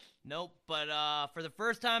 Nope. But for the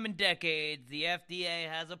first time in decades, the FDA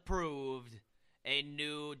has approved a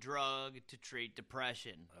new drug to treat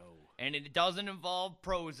depression. Oh. And it doesn't involve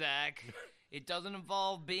Prozac. It doesn't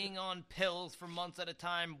involve being on pills for months at a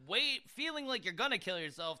time, feeling like you're gonna kill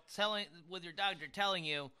yourself, with your doctor telling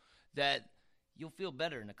you that you'll feel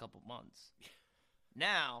better in a couple months.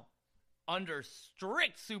 Now, under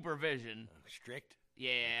strict supervision, Strict?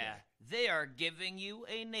 yeah, they are giving you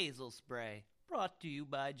a nasal spray brought to you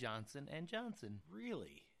by Johnson & Johnson.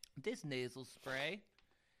 Really? This nasal spray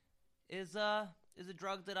is a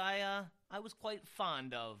drug that I was quite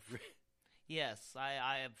fond of. Yes,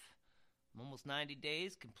 I have almost 90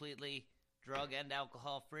 days completely drug and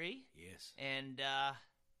alcohol free. Yes. And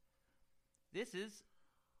this is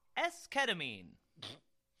S-ketamine.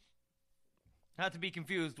 Not to be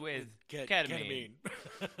confused with ketamine.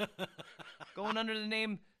 Going under the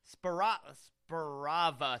name Spravato.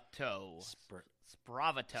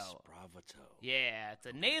 Spravato. Yeah, it's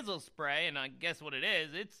a nasal spray, and I guess what it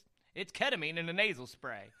is, it's ketamine in a nasal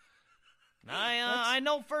spray. And I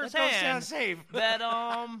know firsthand That don't sound safe. that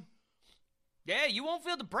yeah, you won't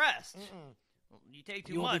feel depressed. You take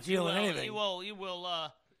too You won't be much, feeling anything.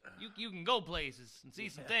 you can go places and see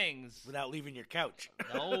some things. Without leaving your couch.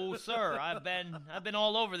 Oh, sir, I've been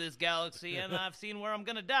all over this galaxy, and I've seen where I'm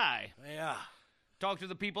gonna die. Yeah. Talk to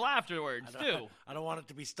the people afterwards too. I don't want it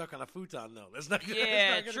to be stuck on a futon, though. That's not good.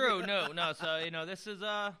 Yeah, true. No. So this is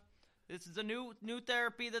a new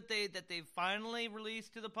therapy that they've finally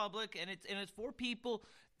released to the public, and it's for people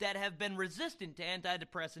that have been resistant to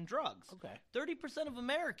antidepressant drugs. Okay. 30% of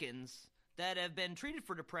Americans that have been treated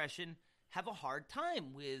for depression have a hard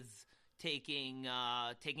time with taking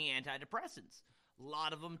antidepressants. A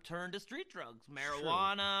lot of them turn to street drugs,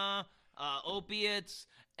 marijuana, opiates,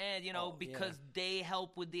 and because they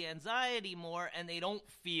help with the anxiety more, and they don't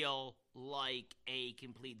feel like a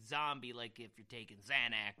complete zombie, like if you're taking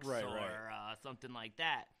Xanax or something like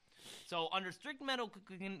that. So under strict medical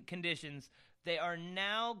conditions, they are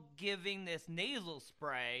now giving this nasal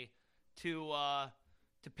spray to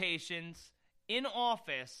patients in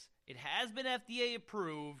office. It has been FDA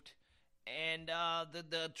approved, and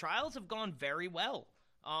the trials have gone very well.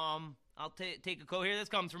 I'll take a quote here. This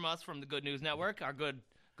comes from us, from the Good News Network, our good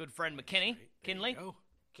friend McKinney. Kinley. Oh,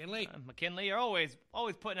 Kinley. McKinley, you're always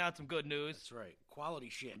putting out some good news. That's right. Quality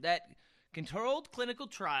shit. That controlled clinical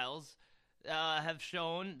trials have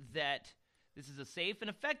shown that this is a safe and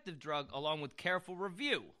effective drug, along with careful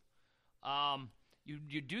review.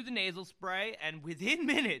 You do the nasal spray, and within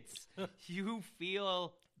minutes, you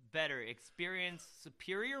feel better. Experience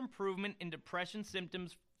superior improvement in depression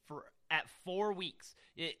symptoms at 4 weeks.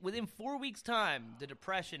 Within 4 weeks' time, the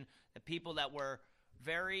depression, the people that were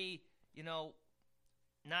very,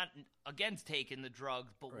 not against taking the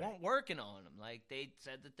drugs, but weren't working on them. Like, they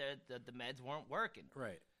said that the meds weren't working.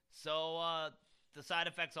 Right. So the side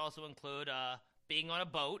effects also include being on a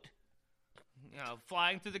boat,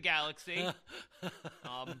 flying through the galaxy,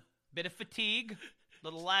 bit of fatigue,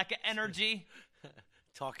 little lack of energy.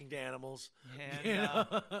 Talking to animals.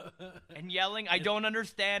 And yelling, I don't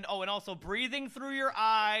understand. Oh, and also breathing through your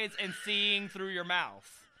eyes and seeing through your mouth.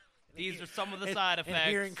 These are some of the side effects. And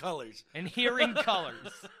hearing colors. And hearing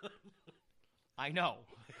colors. I know.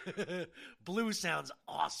 Blue sounds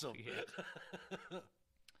awesome. Yeah.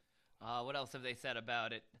 What else have they said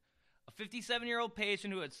about it? A 57-year-old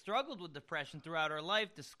patient who had struggled with depression throughout her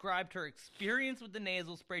life described her experience with the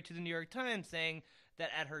nasal spray to the New York Times, saying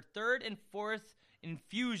that at her third and fourth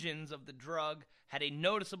infusions of the drug had a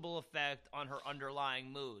noticeable effect on her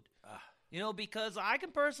underlying mood. Because I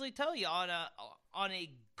can personally tell you, on a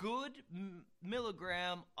good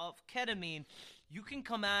milligram of ketamine, you can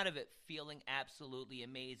come out of it feeling absolutely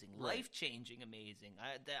amazing, life-changing amazing.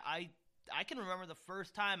 I can remember the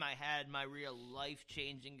first time I had my real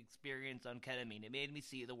life-changing experience on ketamine. It made me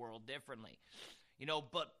see the world differently.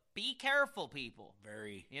 But be careful, people.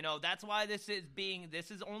 Very. That's why this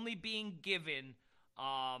is only being given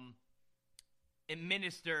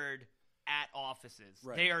administered at offices.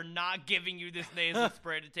 Right. They are not giving you this nasal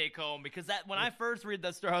spray to take home, because that when I first read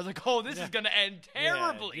that story, I was like, oh, this is going to end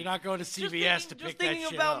terribly. Yeah, you're not going to CVS to pick that shit up. Just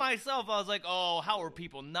thinking about myself, I was like, oh, how are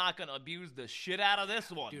people not going to abuse the shit out of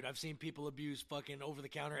this one? Dude, I've seen people abuse fucking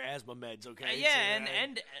over-the-counter asthma meds, okay? Yeah,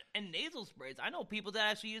 So, and nasal sprays. I know people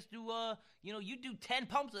that actually used to, you do 10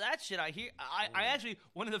 pumps of that shit. I actually,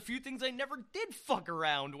 one of the few things I never did fuck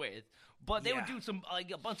around with. But they would do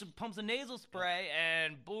a bunch of pumps of nasal spray,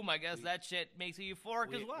 and boom, I guess that shit makes you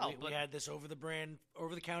euphoric as well. We had this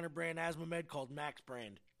over-the-counter brand asthma med called Max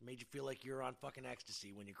brand. It made you feel like you were on fucking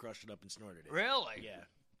ecstasy when you crushed it up and snorted it. Really? Yeah.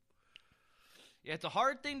 Yeah, it's a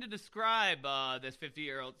hard thing to describe, this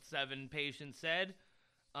 50-year-old 7 patient said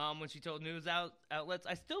when she told news outlets.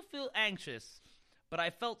 I still feel anxious, but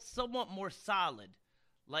I felt somewhat more solid,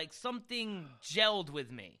 like something gelled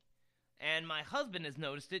with me. And my husband has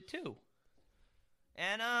noticed it too.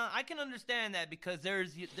 And I can understand that, because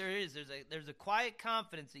there's a quiet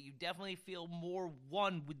confidence that you definitely feel more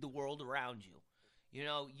one with the world around you. You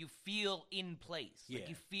know, you feel in place. Yeah. Like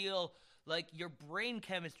you feel like your brain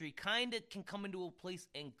chemistry kind of can come into a place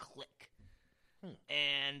and click.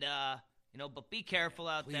 And but be careful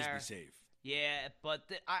out Please there. be safe. Yeah, but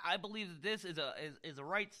I believe that this is a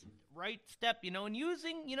right step. And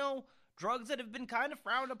using drugs that have been kind of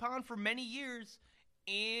frowned upon for many years.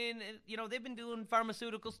 They've been doing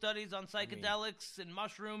pharmaceutical studies on psychedelics and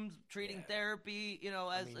mushrooms, treating therapy,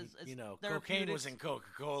 as cocaine was in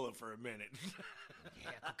Coca-Cola for a minute. Yeah,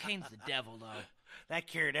 cocaine's the devil, though. That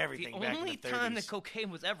cured everything The back only in the 30s. time that cocaine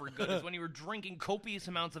was ever good is when you were drinking copious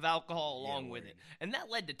amounts of alcohol along with it. And that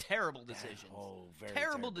led to terrible decisions. Very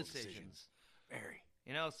terrible decisions. Very.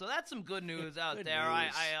 So that's some good news out Good there.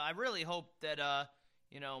 news. I really hope that,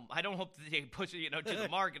 I don't hope that they push it, to the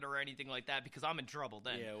market or anything like that, because I'm in trouble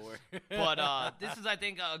then. Yeah, But this is, I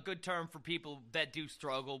think, a good term for people that do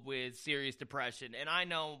struggle with serious depression. And I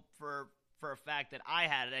know for a fact that I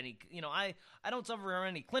had any, I don't suffer from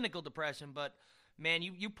any clinical depression, but man,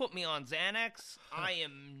 you put me on Xanax, I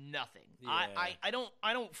am nothing. Yeah. I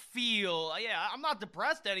don't feel, I'm not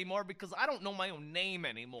depressed anymore because I don't know my own name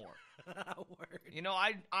anymore. Word.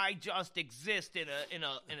 I just exist in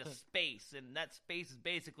a space, and that space is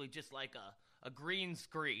basically just like a green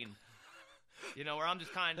screen. Where I'm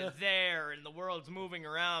just kind of there, and the world's moving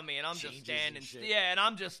around me, and I'm just standing. And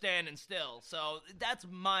I'm just standing still. So that's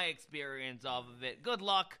my experience off of it. Good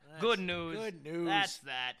luck. Good news. Good news. That's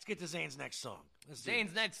that. Let's get to Zane's next song.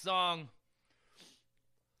 Zane's next song.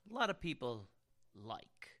 A lot of people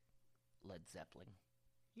like Led Zeppelin.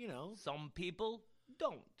 Some people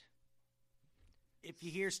don't. If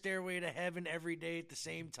you hear Stairway to Heaven every day at the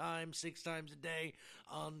same time, 6 times a day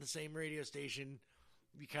on the same radio station,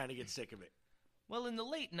 you kind of get sick of it. Well, in the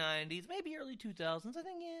late 90s, maybe early 2000s, I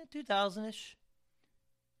think, 2000-ish,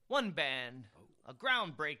 one band, a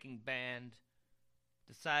groundbreaking band,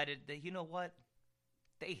 decided that, you know what?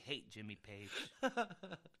 They hate Jimmy Page. And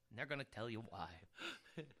they're going to tell you why.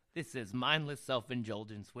 This is Mindless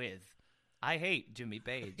Self-Indulgence with I Hate Jimmy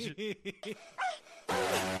Page.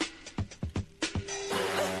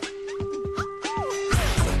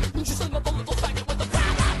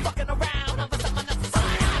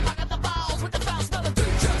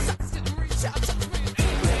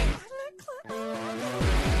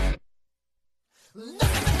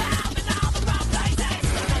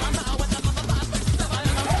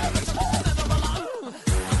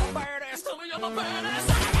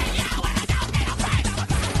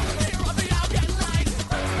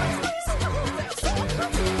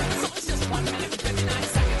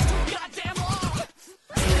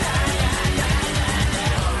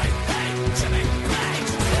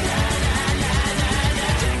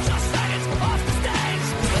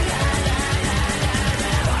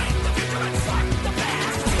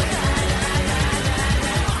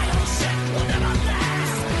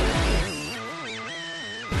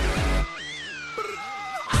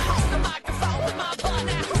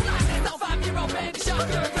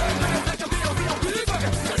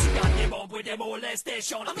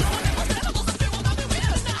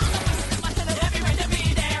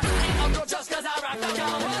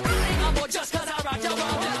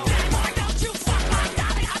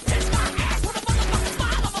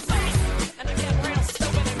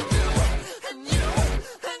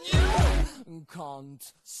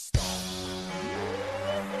 Can't stop.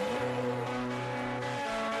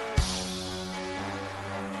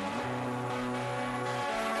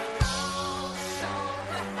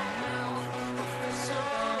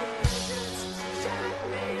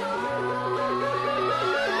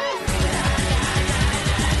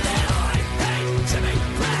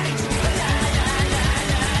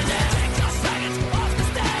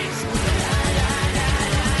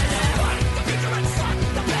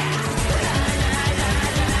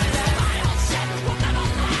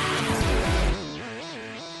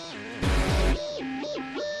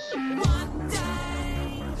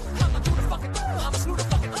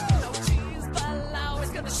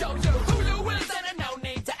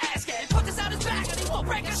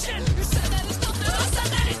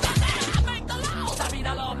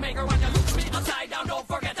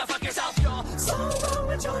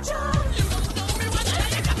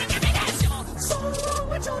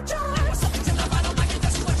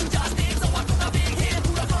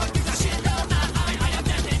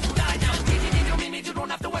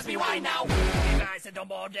 c'est un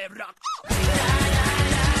bon de rock.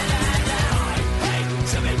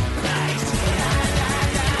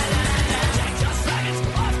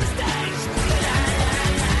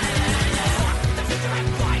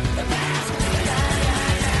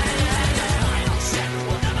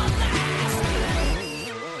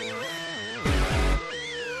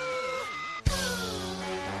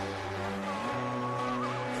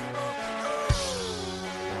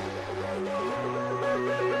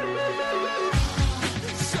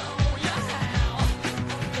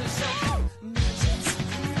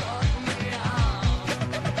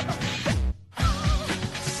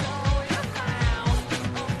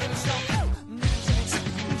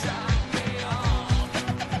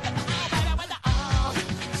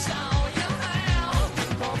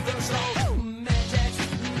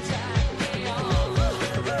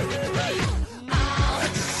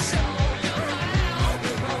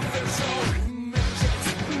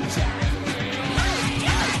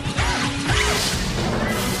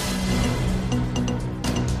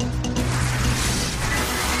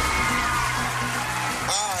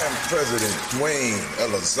 President Dwayne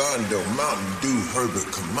Elizondo Mountain Dew Herbert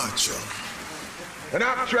Camacho. And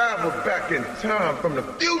I've traveled back in time from the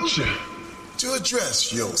future to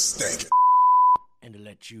address your stinking and to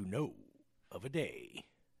let you know of a day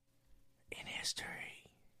in history.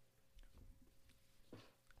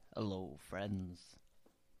 Hello, friends.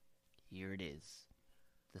 Here it is,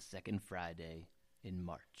 the second Friday in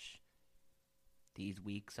March. These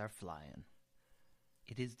weeks are flying.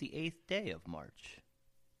 It is the 8th day of March,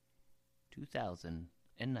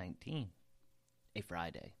 2019. A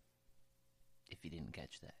Friday, if you didn't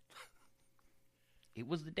catch that. It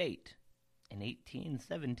was the date in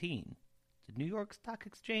 1817 the New York Stock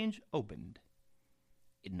Exchange opened.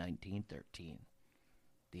 In 1913,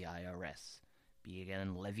 the IRS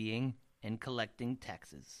began levying and collecting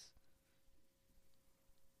taxes.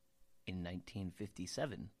 In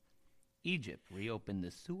 1957, Egypt reopened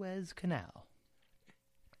the Suez Canal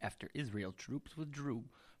after Israel troops withdrew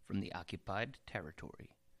from the occupied territory.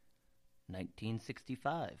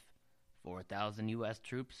 1965, 4,000 U.S.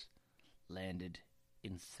 troops landed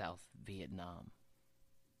in South Vietnam.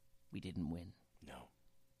 We didn't win. No.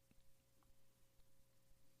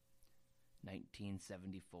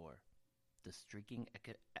 1974, the streaking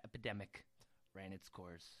epidemic ran its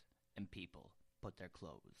course, and people put their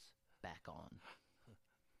clothes back on.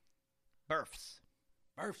 Births.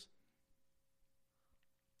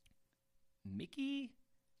 Mickey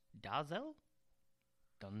Dolenz,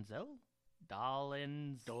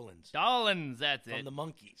 that's it. From the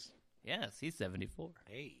Monkees. Yes, he's 74.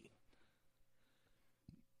 Hey.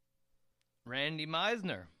 Randy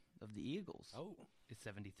Meisner of the Eagles is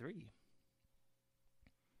 73.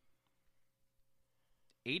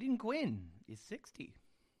 Aidan Quinn is 60.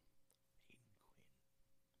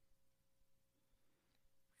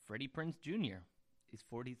 Freddie Prinze Jr. is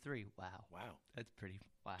 43. Wow. That's pretty,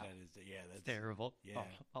 wow. That's terrible. Yeah. Oh,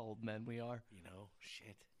 how old men we are.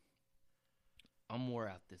 Shit. I'm wore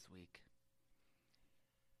out this week.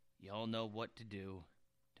 Y'all know what to do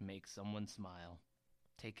to make someone smile.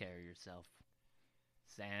 Take care of yourself.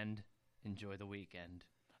 Sand, enjoy the weekend.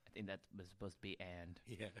 I think that was supposed to be and.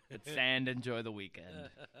 Yeah. But Sand, enjoy the weekend.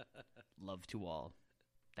 Love to all.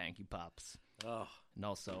 Thank you, Pops. Oh. And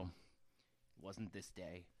also, it wasn't this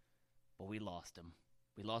day, but we lost him.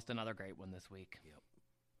 We lost another great one this week. Yep.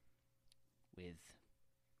 With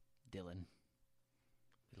Dylan.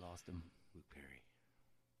 We lost him. Luke Perry.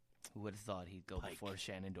 Who would have thought he'd go Pike. before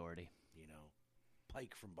Shannon Doherty?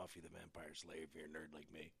 Pike from Buffy the Vampire Slayer, if you're a nerd like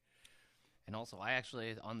me. And also, I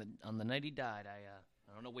actually on the night he died,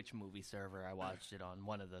 I don't know which movie server I watched it on.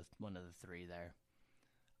 One of the three there.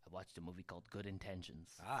 I watched a movie called Good Intentions.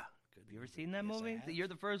 Good. Have you ever seen that Yes, movie? I have. You're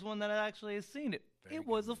the first one that actually has seen it. Very It good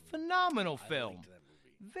was a movie. phenomenal I film. liked that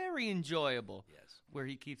movie. Very enjoyable. Yes. Where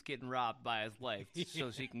he keeps getting robbed by his wife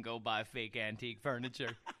so she can go buy fake antique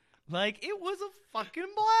furniture. Like, it was a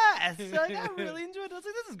fucking blast. Like, I really enjoyed it. I was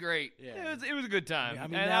like, this is great. Yeah. It was a good time. I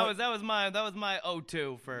mean, and now- that was my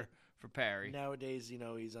O2 for Perry. Nowadays, he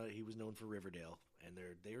was known for Riverdale, and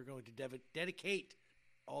they were going to dedicate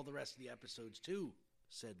all the rest of the episodes to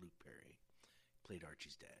said Luke Perry. Played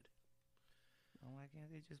Archie's dad. Well, why can't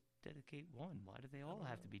they just dedicate one? Why do they all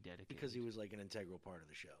have to be dedicated? Because he was like an integral part of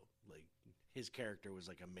the show. Like, his character was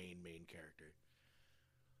like a main character.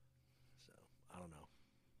 So, I don't know.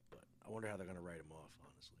 But I wonder how they're going to write him off,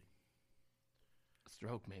 honestly. A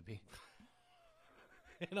stroke, maybe.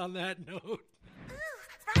 And on that note... Ooh,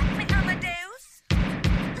 rock me, Amadeus. Ooh,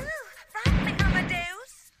 rock me,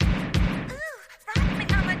 Amadeus. Ooh, rock me,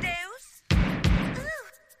 Amadeus.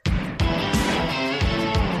 Ooh.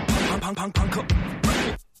 Punk, punk, punk, punk.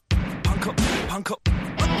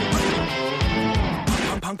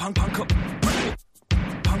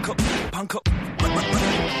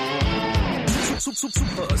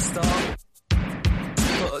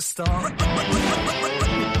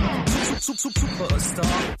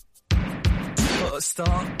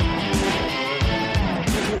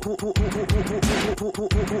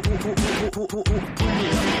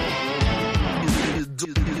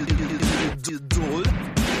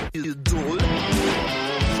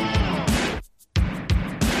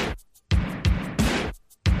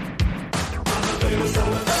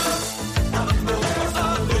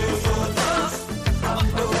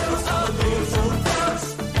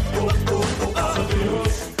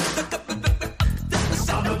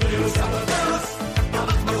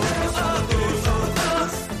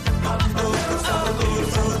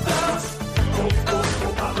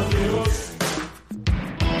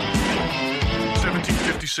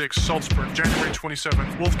 Salzburg, January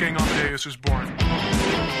 27th, Wolfgang Amadeus is born.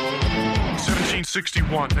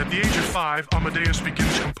 1761, at the age of 5, Amadeus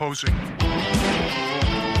begins composing.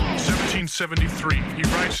 1773, he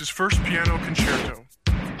writes his first piano concerto.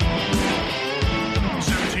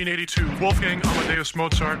 1782, Wolfgang Amadeus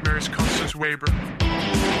Mozart marries Constance Weber.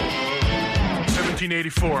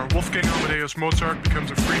 1784, Wolfgang Amadeus Mozart becomes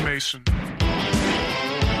a Freemason.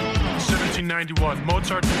 1791,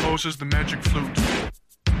 Mozart composes the Magic Flute.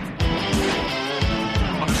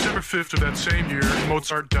 On December 5th of that same year,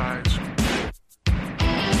 Mozart dies.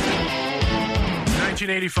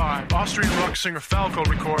 1985, Austrian rock singer Falco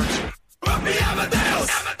records Rock Me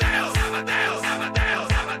Amadeus! Amadeus! Amadeus!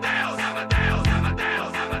 Amadeus! Amadeus! Amadeus! Amadeus! Amadeus!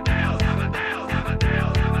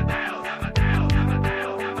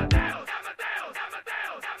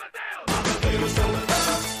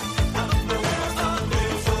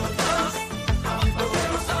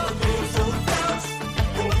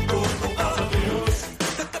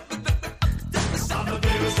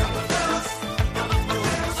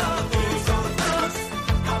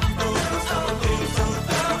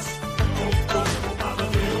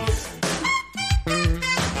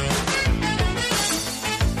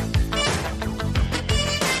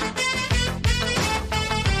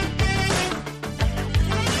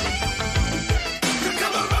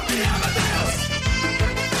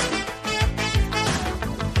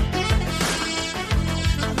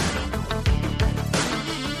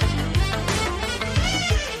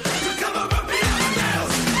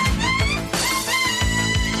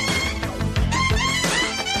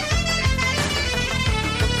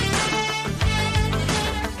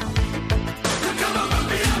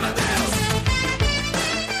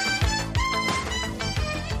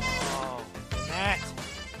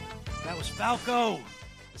 Falco,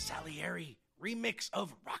 the Salieri remix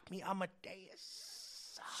of Rock Me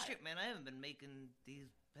Amadeus. Shit, man, I haven't been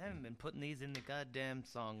putting these in the goddamn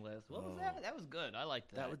song list. What was that? That was good. I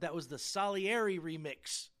liked that. That was the Salieri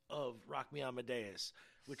remix of Rock Me Amadeus,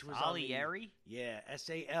 which was Salieri? Yeah,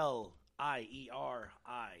 Salieri.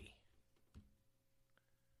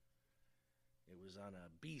 It was on a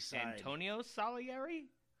B-side. Antonio Salieri?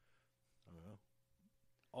 I don't know.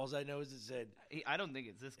 All I know is it said... I don't think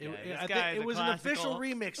it's this guy. It was an official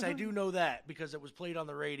remix. I do know that because it was played on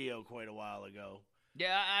the radio quite a while ago.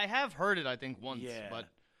 Yeah, I have heard it, I think, once. Yeah. But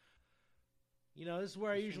you know, this is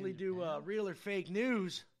where I usually do real or fake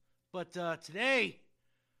news. But today,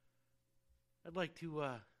 I'd like to do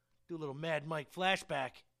a little Mad Mike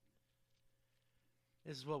flashback.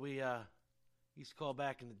 This is what we used to call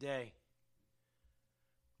back in the day.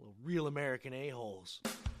 Little real American a-holes.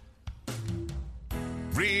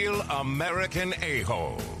 Real American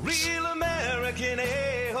a-holes. Real American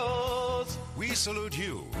a-holes. We salute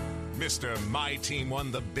you, Mr. My Team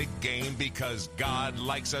won the big game because God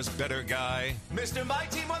likes us better guy. Mr. My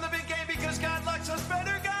Team won the big game because God likes us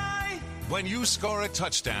better guy. When you score a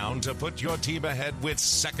touchdown to put your team ahead with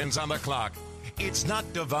seconds on the clock, it's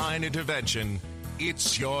not divine intervention,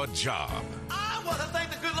 it's your job. I want to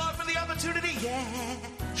thank the good Lord for the opportunity, yeah.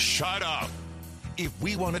 Shut up. If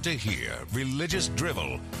we wanted to hear religious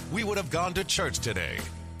drivel, we would have gone to church today,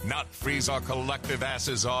 not freeze our collective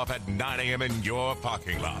asses off at 9 a.m. in your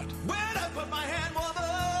parking lot. Where'd I put my hand,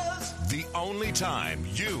 warmers? The only time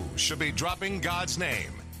you should be dropping God's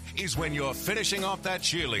name is when you're finishing off that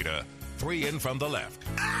cheerleader 3 in from the left.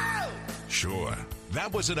 Ow! Sure,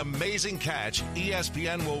 that was an amazing catch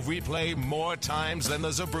ESPN will replay more times than the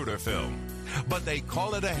Zapruder film. But they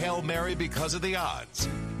call it a Hail Mary because of the odds,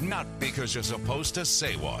 not because you're supposed to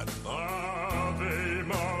say one. Ave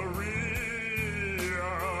Maria.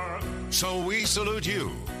 So we salute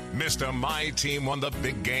you, Mr. My Team won the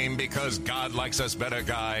big game because God likes us better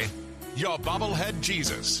guy. your bobblehead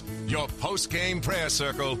Jesus, your post-game prayer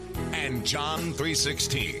circle, and John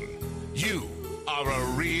 3:16. You are a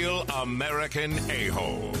real American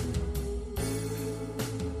a-hole.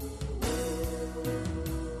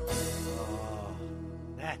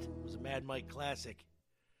 That was a Mad Mike classic.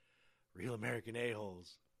 Real American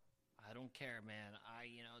a-holes. I don't care, man.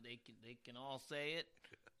 They can all say it,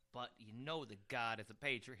 but the God is a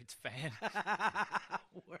Patriots fan.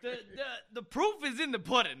 the proof is in the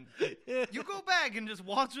pudding. You go back and just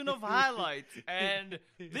watch enough highlights, and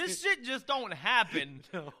this shit just don't happen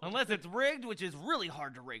unless it's rigged, which is really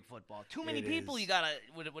hard to rig football. Too many people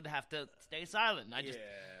would have to stay silent.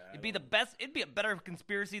 It'd be the best. It'd be a better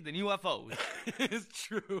conspiracy than UFOs. It's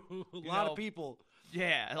true. A lot of people.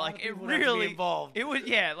 Yeah, like it would have to be really involved. It would,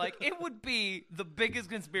 yeah, like it would be the biggest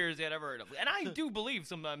conspiracy I'd ever heard of. And I do believe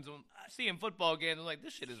sometimes when seeing football games, I'm like,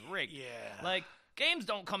 this shit is rigged. Yeah, like games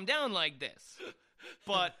don't come down like this.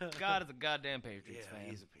 But God is a goddamn Patriots fan.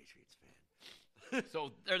 He's a Patriots fan.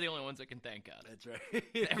 So they're the only ones that can thank God. That's right.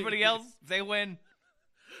 Everybody else, if they win,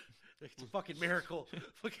 it's a fucking miracle.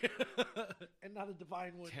 And not a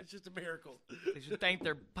divine one. It's just a miracle. They should thank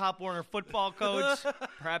their Pop Warner football coach,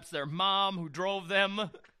 perhaps their mom who drove them,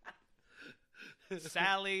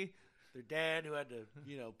 Sally. Their dad who had to,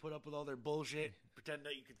 put up with all their bullshit, pretend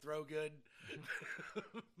that you could throw good.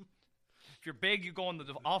 If you're big, you go on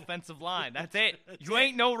the offensive line. That's it. You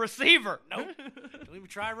ain't no receiver. Nope. Don't even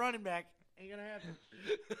try running back. Ain't gonna happen.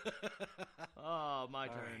 Oh, my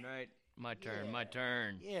turn, right? My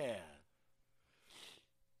turn. Yeah.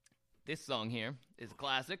 This song here is a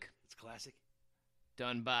classic. It's classic.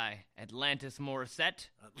 Done by Atlantis Morissette.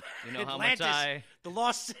 You know Atlantis, how much the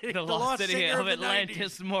lost city, the lost city singer of the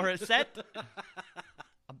Atlantis 90s. Morissette.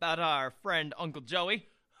 About our friend Uncle Joey,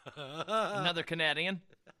 another Canadian.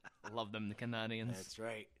 Love them, the Canadians. That's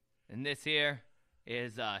right. And this here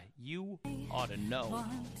is You Ought to Know.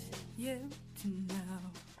 Want you to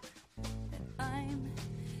know that I'm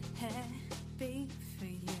happy for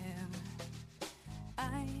you.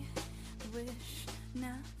 I wish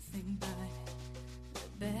nothing but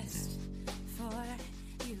the best for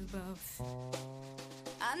you both.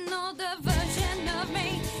 I know the version of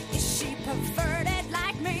me. Is she perverted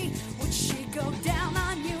like me? Would she go down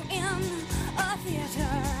on you in a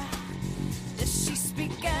theater? Does she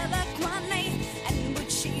speak eloquently? And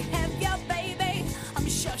would she have your baby? I'm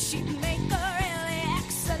sure she'd make a really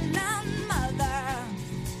excellent mother.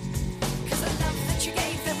 'Cause the love that you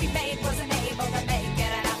gave that we made wasn't able to make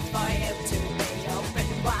it enough for you to be open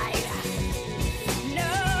wide.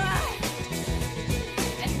 No.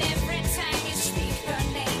 And every time you speak her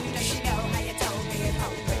name, does she know how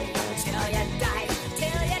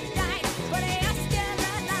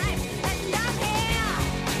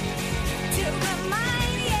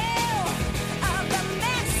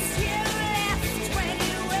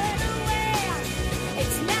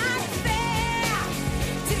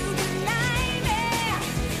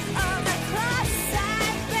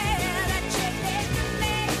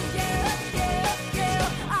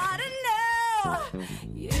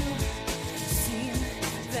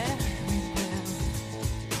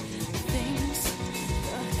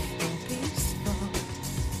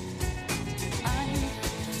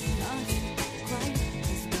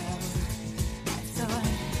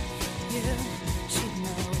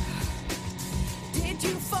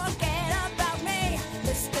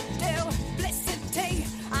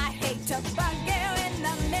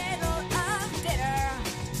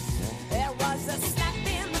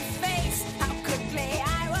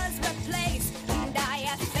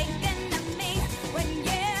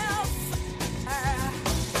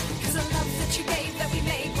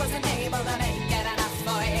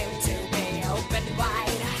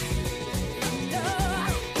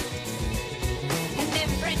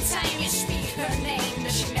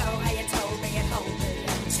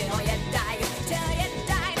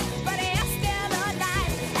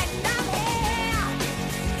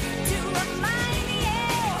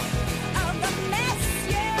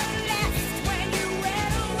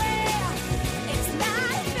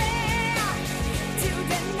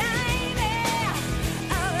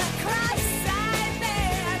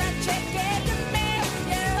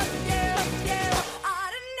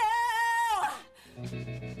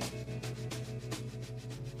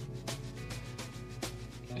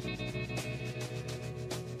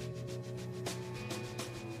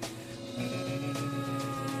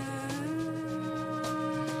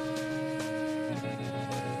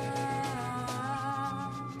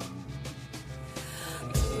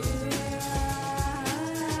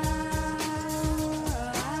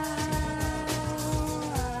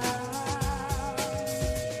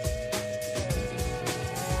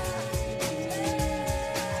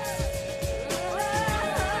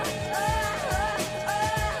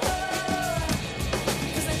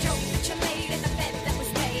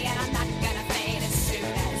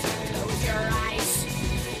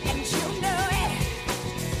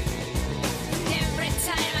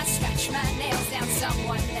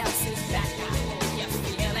someone else's back. I hope you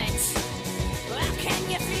feel it. Well, can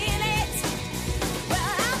you feel it?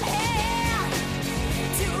 Well, I'm here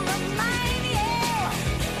to remind you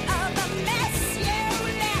of the mess you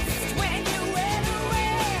left when you went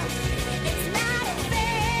away. It's not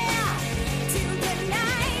fair to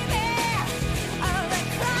deny me of the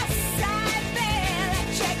cross I bear that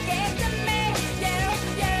you gave to me. You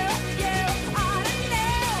ought to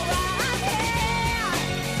know I'm here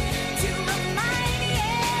to remind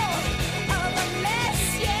you of the mess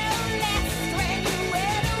you left when you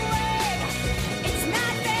went away. It's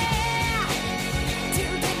not fair to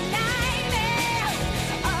deny me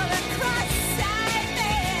of the cross I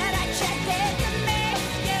bear that you gave to me.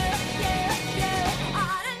 You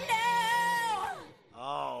ought to know.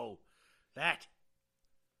 Oh, that.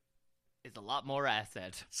 It's a lot more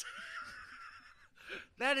asset.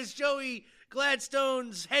 That is Joey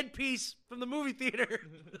Gladstone's headpiece from the movie theater.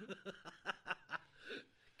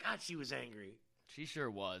 God, she was angry. She sure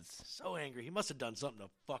was. So angry. He must have done something to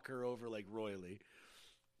fuck her over, like, royally.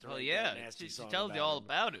 Oh, Like yeah. that nasty She song tells you all him.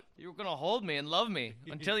 about it. You were going to hold me and love me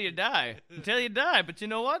until you die. Until you die. But you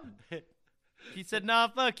know what? He said, nah,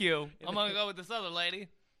 fuck you. I'm going to go with this other lady.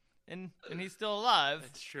 And he's still alive.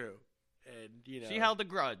 That's true. And, you know. She held a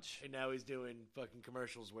grudge. And now he's doing fucking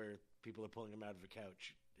commercials where people are pulling him out of a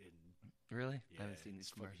couch. And, Really? yeah, I haven't seen these it's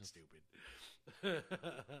fucking commercials. stupid.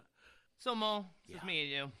 So, Mo, it's just Yeah. me and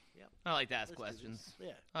you. Yep. I like to ask Let's do questions. this.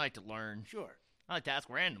 Yeah. I like to learn. Sure. I like to ask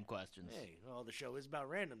random questions. Hey, well, the show is about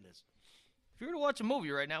randomness. If you were to watch a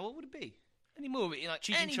movie right now, what would it be? Any movie. You know, like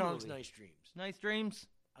Cheech and any Chong's movie. Nice Dreams. Nice Dreams.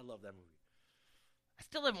 I love that movie. I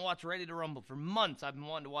still haven't watched Ready to Rumble. For months, I've been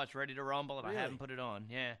wanting to watch Ready to Rumble, and Really? I haven't put it on.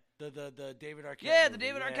 Yeah. The David Arquette Yeah, the movie.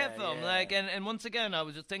 David Arquette Yeah, film. yeah. Like, and once again, I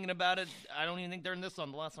was just thinking about it. I don't even think they're in this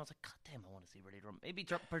one. The last one, I was like, God damn, I want to see Ready to Rumble. Maybe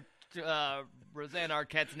Roseanne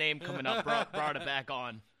Arquette's name coming up brought it back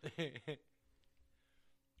on.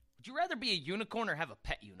 Would you rather be a unicorn or have a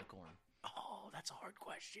pet unicorn? Oh, that's a hard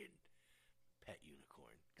question. Pet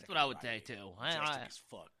unicorn. That's what I would say, too. Majestic as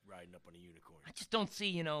fuck, riding up on a unicorn. I just don't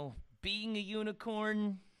see, being a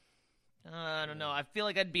unicorn. I don't know. I feel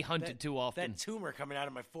like I'd be hunted too often. That tumor coming out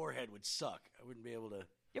of my forehead would suck. I wouldn't be able to.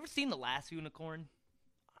 You ever seen The Last Unicorn?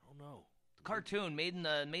 I don't know. The cartoon made in the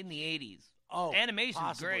 80s. Oh, Animation's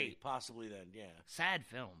possibly, great. Possibly then, yeah. Sad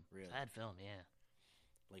film. Really? Sad film, yeah.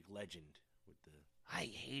 Like Legend with the. I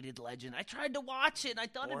hated Legend. I tried to watch it, and I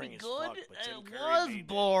thought Boring it'd be as good. fuck, but Tim It Curry was made it.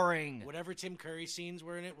 boring. Whatever Tim Curry scenes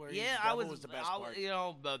were in it, where Yeah, the devil was the best part.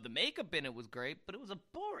 the makeup in it was great, but it was a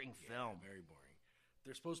boring film. Very boring.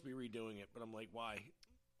 They're supposed to be redoing it, but I'm like, why?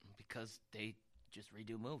 Because they just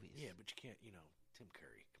redo movies. Yeah, but you can't, Tim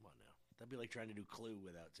Curry. Come on now. That'd be like trying to do Clue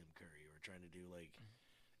without Tim Curry, or trying to do like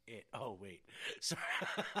it. Oh wait, sorry.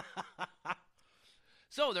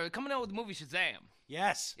 So they're coming out with the movie Shazam.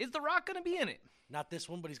 Yes. Is The Rock going to be in it? Not this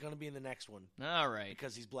one, but he's going to be in the next one. All right.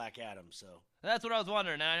 Because he's Black Adam, so. That's what I was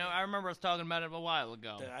wondering. I remember us talking about it a while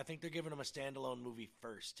ago. I think they're giving him a standalone movie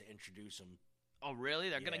first to introduce him. Oh, really?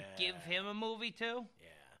 They're going to give him a movie, too?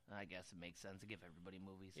 Yeah. I guess it makes sense to give everybody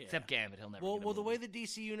movies. Yeah. Except Gambit. He'll never Well, get a the movie. way the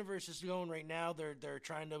DC universe is going right now, they're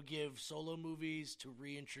trying to give solo movies to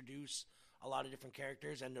reintroduce a lot of different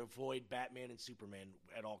characters and to avoid Batman and Superman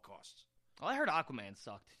at all costs. Well, I heard Aquaman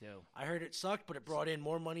sucked, too. I heard it sucked, but it brought in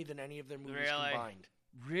more money than any of their movies Really? combined.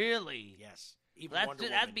 Really? Yes. Even That's Wonder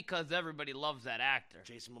that's Woman. because everybody loves that actor.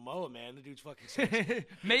 Jason Momoa, man, the dude's fucking sexy.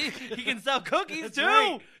 Maybe he can sell cookies, That's too.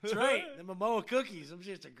 Right. That's right. The Momoa cookies. Them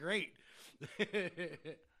shits are great.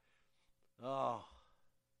 Oh.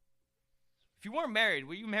 If you weren't married,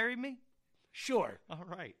 will you marry me? Sure. All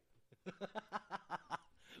right.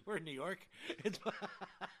 We're in New York.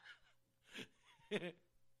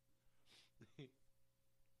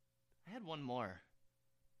 I had one more.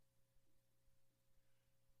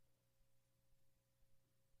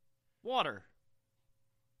 Water.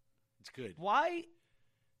 It's good. Why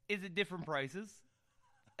is it different prices?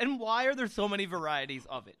 And why are there so many varieties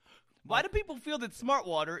of it? Why do people feel that Smart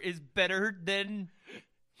Water is better than,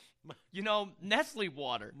 Nestle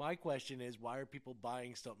water? My question is, why are people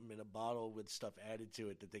buying something in a bottle with stuff added to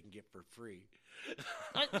it that they can get for free?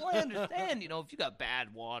 I understand, if you got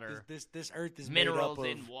bad water. This earth is minerals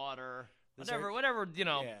made up of, in water. This Whatever,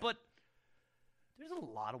 Yeah. But there's a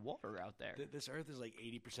lot of water out there. This earth is like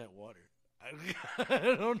 80% water. I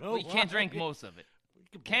don't know. Well, you can't why. drink most of it.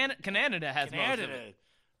 Canada has most of it.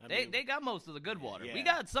 I mean, They got most of the good water. yeah. We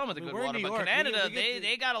got some of the I mean, good we're in water, New but York. Canada, We get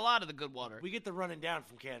they got a lot of the good water. we get the running down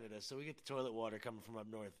from Canada, so we get the toilet water coming from up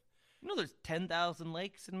north. There's 10,000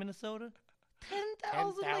 lakes in Minnesota? 10,000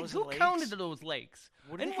 lakes? 10,000 Who lakes? counted those lakes?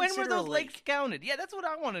 What do And they when were consider a those lake? lakes counted? Yeah, that's what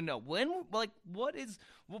I want to know. When, what is...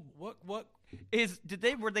 What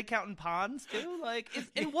Were they counting ponds too? Like,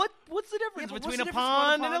 what's the difference but between what's a the difference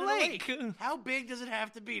pond between and a lake? How big does it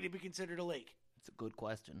have to be considered a lake? It's a good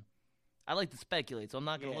question. I like to speculate, so I'm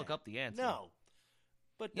not going to look up the answer. No.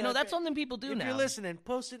 But that's something people do now. If you're listening,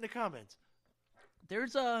 post it in the comments.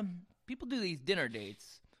 There's people do these dinner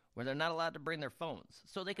dates where they're not allowed to bring their phones,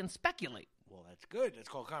 so they can speculate. Well, that's good. That's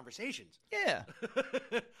called conversations. Yeah.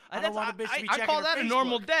 I don't want a bitch to be I checking call her that a Facebook.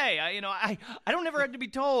 normal day. I don't ever have to be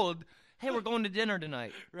told, hey, we're going to dinner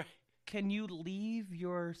tonight. Right. Can you leave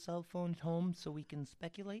your cell phones home so we can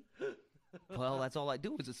speculate? Well, that's all I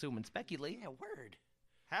do is assume and speculate. Yeah, word.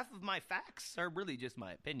 Half of my facts are really just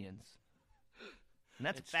my opinions. And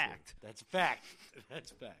that's a fact. True. That's a fact.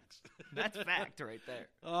 That's facts. That's fact right there.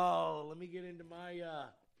 Oh, let me get into my...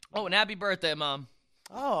 Oh, and happy birthday, Mom.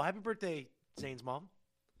 Oh, happy birthday, Zane's mom.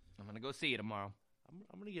 I'm going to go see you tomorrow.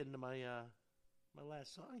 I'm going to get into my my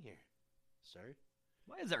last song here, sir.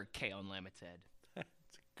 Why is there a K on Lamette's head? It's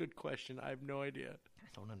a good question. I have no idea. I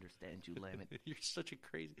don't understand you, Lamette. You're such a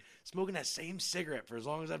crazy... Smoking that same cigarette for as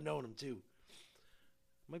long as I've known him, too.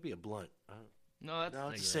 Might be a blunt. No,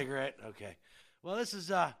 that's it's a cigarette. Okay. Well, this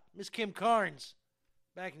is Miss Kim Carnes.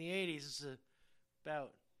 Back in the 80s, this is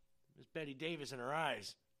about Miss Betty Davis and her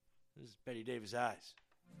eyes. This is Betty Davis' eyes.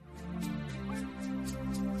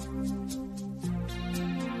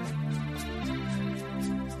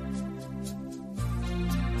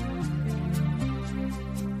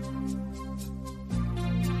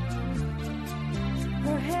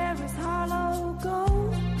 Her hair is hollow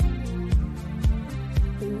gold,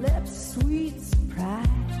 her lips sweet surprise.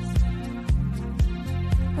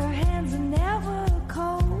 Her hands are never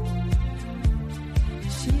cold.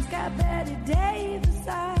 She's got Betty Davis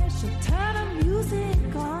eyes. She'll turn her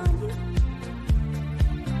music on you.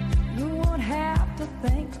 You won't have to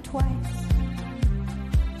think twice.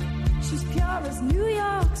 She's pure as New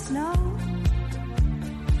York snow.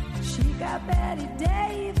 She got Betty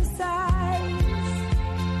Davis eyes.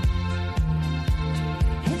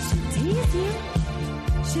 And she'll tease you,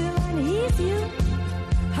 she'll unease you.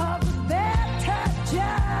 All the better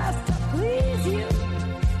just to please you.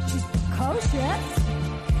 She's precocious,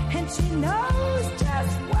 and she knows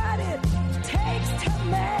just what it takes to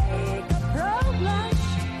make a pro blush.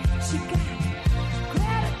 She got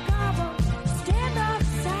Greta Garbo, standoff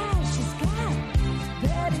size. She's got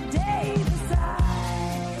Betty Davis eyes.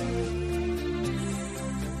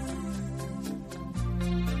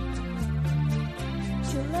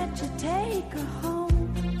 She'll let you take her home.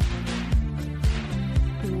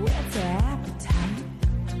 What's her appetite?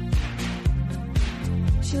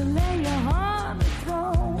 She'll lay you on the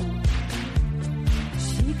throne.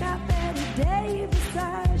 She got Betty Davis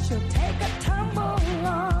eyes. She'll take a tumble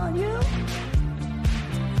on you,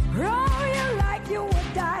 roll you like you were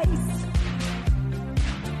dice,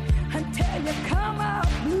 until you come out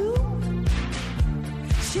blue.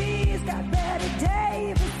 She's got Betty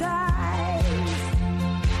Davis eyes.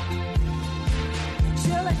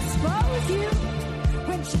 She'll expose you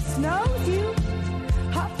when she snows you,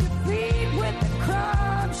 off your feet with the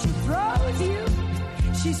crumbs she throws you.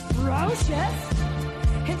 She's ferocious,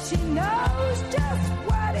 and she knows just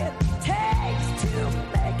what it takes to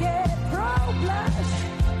make it pro blush.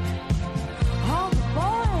 All the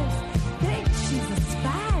boys think she's a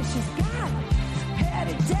spy. She's got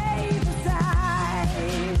Betty Davis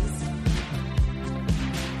eyes.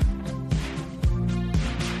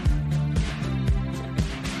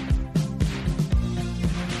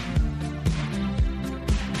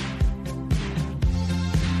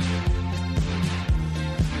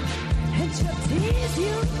 She'll tease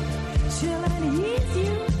you, she'll unease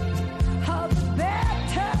you, all the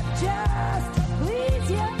better just to please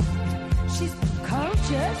you. She's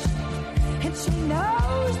precocious, and she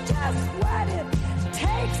knows just what it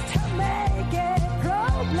takes to make it pro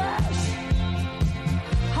blush.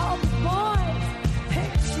 All the boys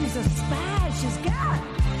think she's a spy. She's got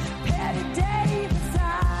Betty Davis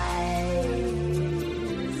eyes.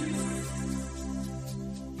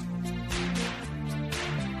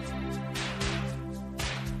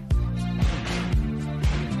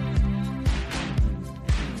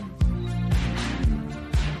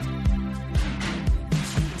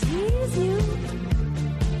 Tease you,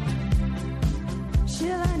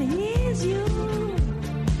 she'll unease you,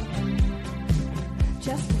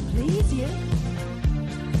 just to please you.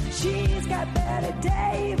 She's got Betty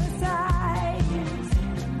Davis eyes.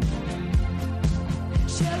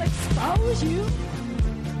 She'll expose you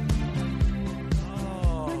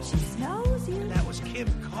when she snows you. That was Kim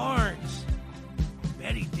Carnes.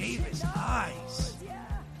 Betty Davis eyes.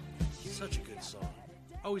 Such a good song.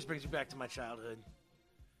 Always brings me back to my childhood.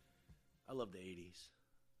 I love the 80s.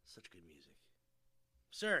 Such good music.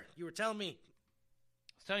 Sir, you were telling me.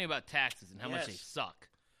 I was telling you about taxes and how much they Yes. suck.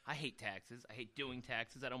 I hate taxes. I hate doing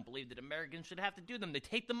taxes. I don't believe that Americans should have to do them. They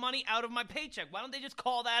take the money out of my paycheck. Why don't they just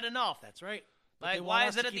call that enough? That's right. But Like, they want why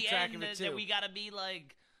us is it to at keep the track end of it, that too. we got to be,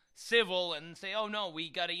 like, civil and say, oh, no, we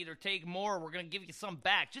got to either take more or we're going to give you some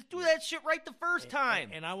back. Just do that shit right the first time.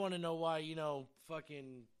 And I want to know why,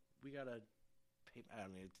 fucking, we got to pay. I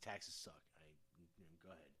don't know, taxes suck. Go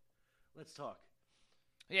ahead. Let's talk.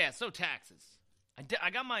 Yeah, so taxes. I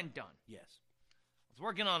got mine done. Yes. I was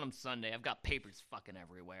working on them Sunday. I've got papers fucking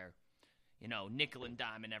everywhere. Nickel and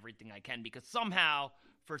dime and everything I can, because somehow,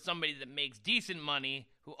 for somebody that makes decent money,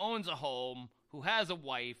 who owns a home, who has a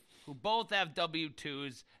wife, who both have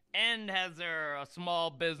W-2s, and has a small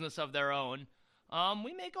business of their own,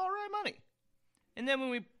 we make all right money. And then when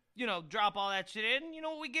we, drop all that shit in, you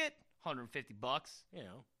know what we get? $150.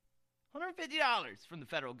 $150 from the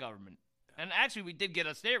federal government. And actually, we did get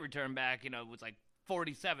a state return back, it was like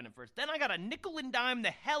 47 at first. Then I got to nickel and dime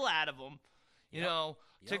the hell out of them,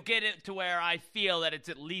 to get it to where I feel that it's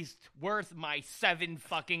at least worth my 7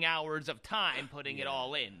 fucking hours of time putting it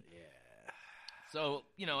all in. Yeah. So,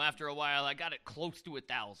 after a while, I got it close to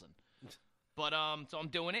 1,000. But, so I'm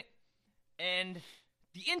doing it. And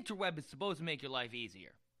the interweb is supposed to make your life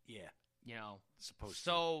easier. Yeah. Supposed to.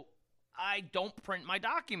 So I don't print my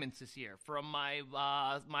documents this year from my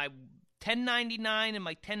 1099 and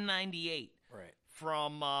my 1098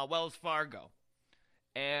 from Wells Fargo.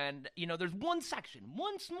 And, there's one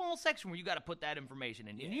small section where you got to put that information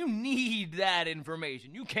in. And you need that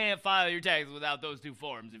information. You can't file your taxes without those 2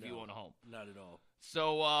 forms if you own a home. Not at all.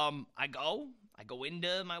 So I go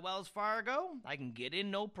into my Wells Fargo. I can get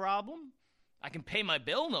in, no problem. I can pay my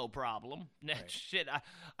bill, no problem. Shit, I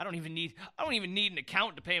don't even need an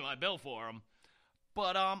account to pay my bill for them.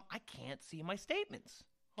 But I can't see my statements.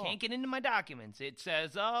 Can't get into my documents. It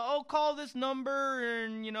says, call this number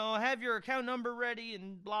and, have your account number ready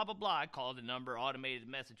and blah, blah, blah. I call the number, automated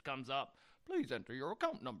message comes up. Please enter your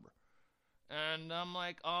account number. And I'm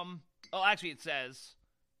like, actually it says,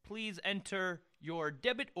 please enter your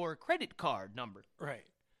debit or credit card number. Right.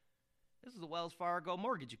 This is a Wells Fargo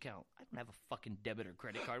mortgage account. I don't have a fucking debit or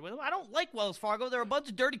credit card with them. I don't like Wells Fargo. They're a bunch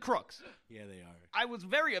of dirty crooks. Yeah, they are. I was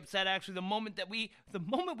very upset, actually, the moment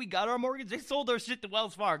we got our mortgage, they sold our shit to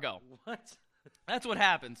Wells Fargo. What? That's what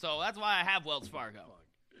happened. So that's why I have Wells Fargo.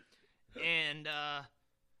 And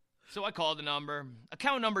so I called the number.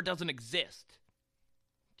 Account number doesn't exist.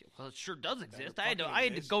 Well, it sure does exist. I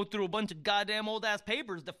had to go through a bunch of goddamn old-ass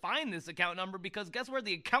papers to find this account number, because guess where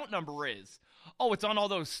the account number is? Oh, it's on all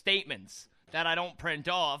those statements that I don't print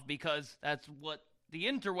off, because that's what the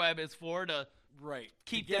interweb is for, to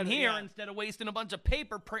keep them here instead of wasting a bunch of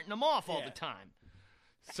paper printing them off all the time.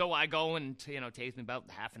 So I go and, it takes me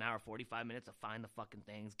about half an hour, 45 minutes to find the fucking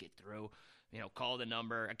things, get through, call the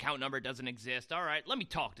number. Account number doesn't exist. All right, let me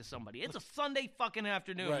talk to somebody. It's a Sunday fucking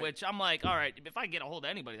afternoon, which I'm like, all right, if I get a hold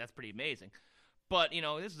of anybody, that's pretty amazing. But,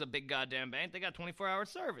 this is a big goddamn bank. They got 24-hour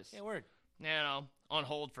service. Yeah, word. On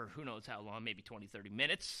hold for who knows how long, maybe 20, 30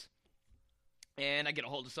 minutes. And I get a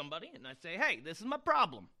hold of somebody, and I say, hey, this is my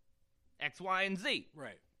problem. X, Y, and Z.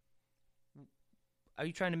 Right. Are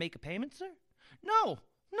you trying to make a payment, sir? No,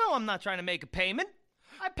 I'm not trying to make a payment.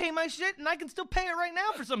 I pay my shit, and I can still pay it right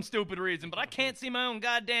now for some stupid reason, but I can't see my own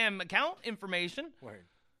goddamn account information. Word.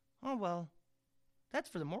 Oh, well, that's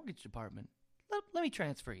for the mortgage department. Let me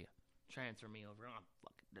transfer you. Transfer me over. Oh,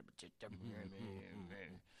 fucking.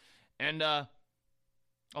 And, the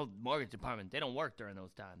mortgage department, they don't work during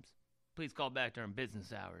those times. Please call back during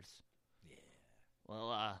business hours. Yeah.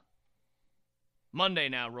 Well, Monday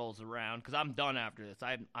now rolls around, because I'm done after this.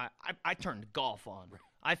 I turned golf on.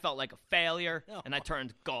 I felt like a failure, and I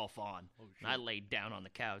turned golf on. And I laid down on the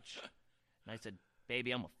couch, and I said,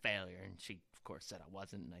 baby, I'm a failure. And she, of course, said I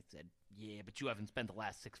wasn't. And I said, yeah, but you haven't spent the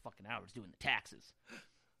last 6 fucking hours doing the taxes.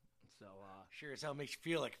 So, sure as hell makes you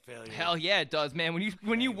feel like a failure. Hell yeah, it does, man.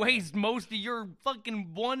 When you waste most of your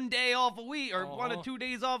fucking 1 day off a week, or 1 or 2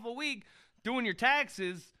 days off a week doing your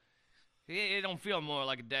taxes, it don't feel more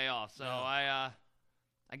like a day off. So I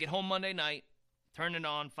get home Monday night, turn it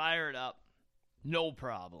on, fire it up, no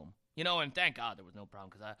problem. And thank God there was no problem,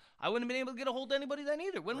 because I wouldn't have been able to get a hold of anybody then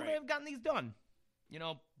either. Wouldn't have gotten these done.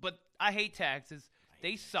 But I hate taxes.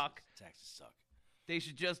 They suck. Taxes suck. They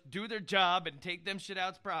should just do their job and take them shit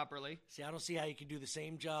outs properly. See, I don't see how you can do the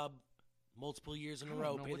same job multiple years in a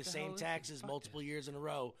row, pay the same taxes multiple years in a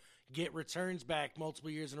row, get returns back multiple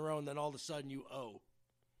years in a row, and then all of a sudden you owe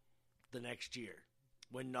the next year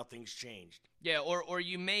when nothing's changed. Yeah, or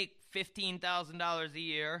you make $15,000 a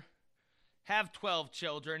year, have 12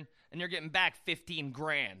 children, and you're getting back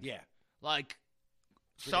 $15,000. Yeah. Like,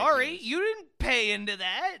 Sorry, ridiculous. you didn't pay into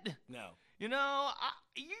that. No. You know,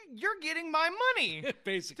 you're getting my money.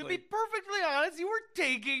 Basically. To be perfectly honest, you were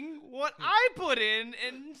taking what I put in,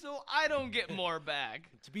 and so I don't get more back.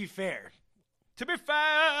 To be fair, To be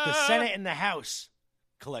fair, the Senate and the House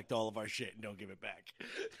collect all of our shit and don't give it back.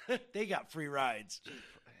 They got free rides.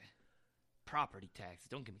 Property taxes.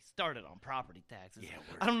 Don't get me started on property taxes. Yeah,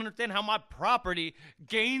 I don't understand how my property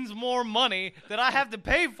gains more money that I have to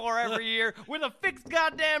pay for every year with a fixed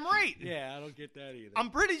goddamn rate. Yeah, I don't get that either. I'm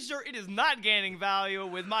pretty sure it is not gaining value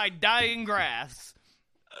with my dying grass.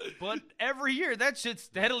 But every year, that shit's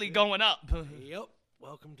steadily going up. Yep.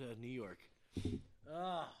 Welcome to New York.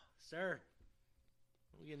 Oh, sir.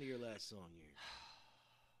 We'll get into your last song here.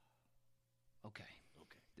 Okay.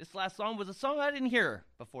 This last song was a song I didn't hear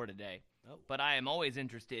before today. Oh. But I am always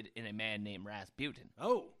interested in a man named Rasputin.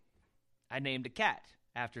 Oh. I named a cat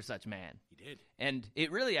after such man. You did. And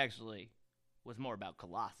it really actually was more about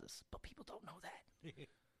Colossus. But people don't know that.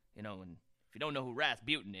 You know, and if you don't know who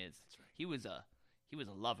Rasputin is, that's right. He was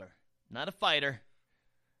a lover, not a fighter.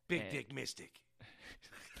 Big dick mystic.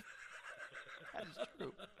 That is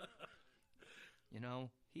true. You know,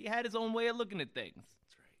 he had his own way of looking at things.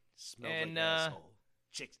 That's right. Smelled like an asshole.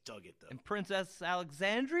 Chicks dug it, though. And Princess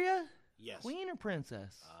Alexandria? Yes. Queen or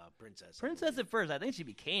princess? Princess. Princess at first. I think she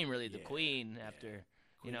became really the queen after,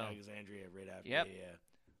 Queen you know. Alexandria right after. Yep. Yeah.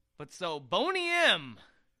 But so, Boney M,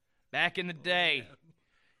 back in the day,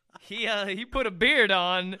 he put a beard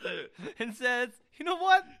on and says, you know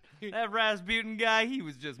what? That Rasputin guy, he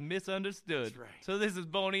was just misunderstood. That's right. So this is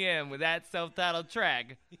Boney M with that self-titled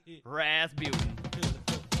track, Rasputin.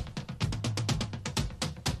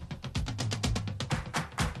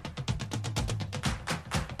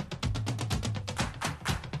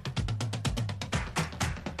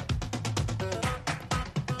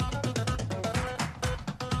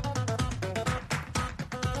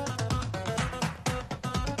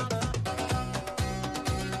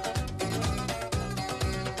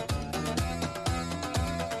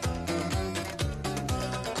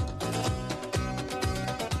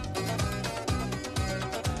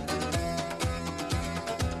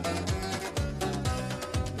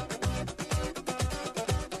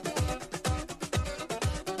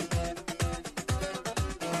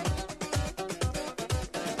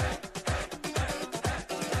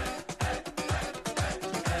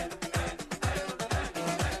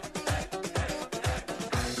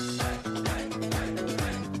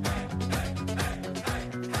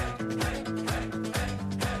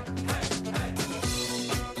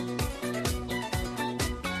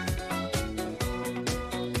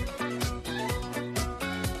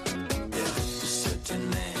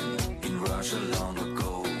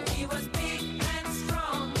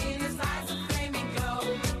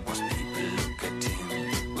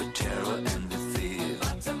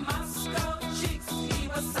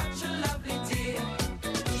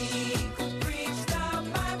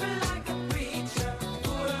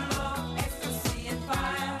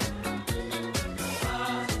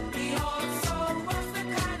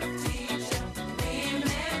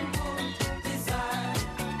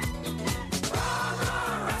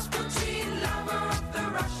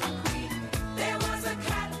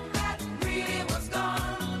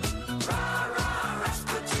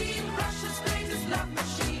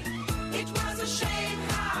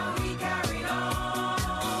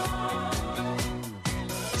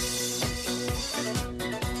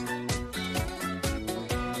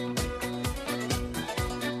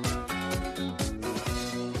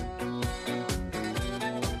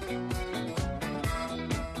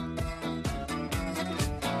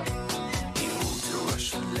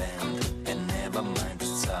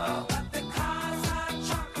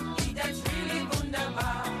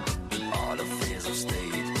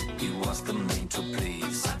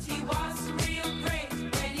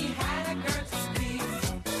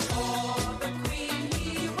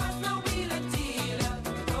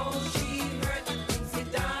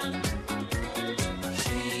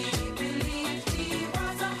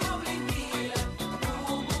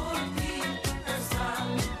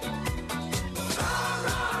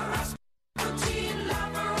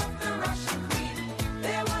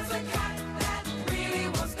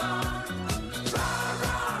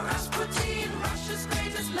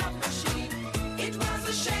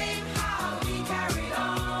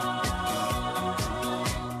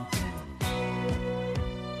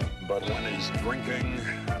 But when his drinking,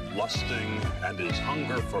 lusting, and his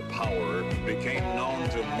hunger for power became known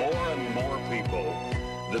to more and more people,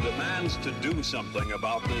 the demands to do something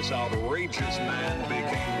about this outrageous man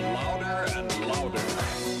became louder and louder.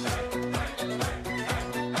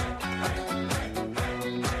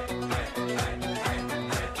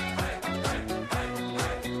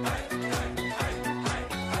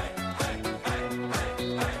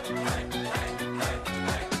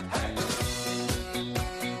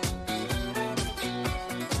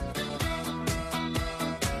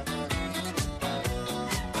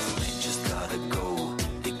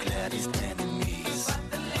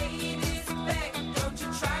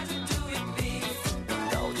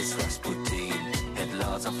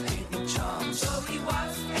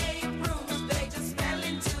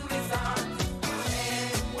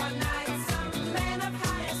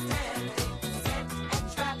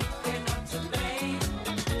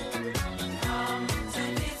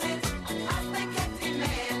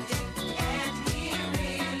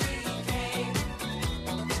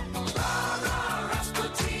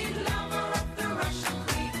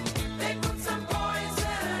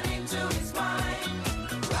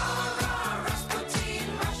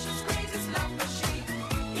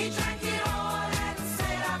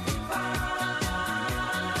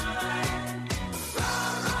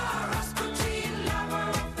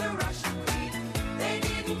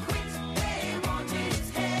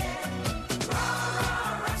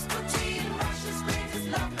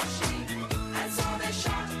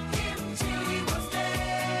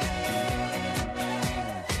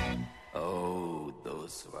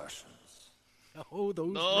 Oh,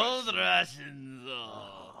 those Russians.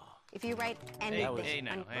 Oh. If you write Hey, anything hey,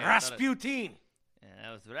 now. on Hey, Rasputin. Yeah,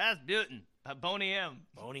 that was Rasputin by Boney M.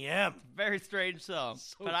 Boney M. Very strange song,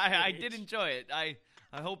 So but I strange. did enjoy it. I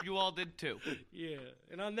hope you all did too. Yeah.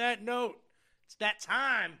 And on that note, it's that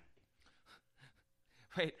time.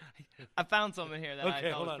 Wait, I found something here that I Okay,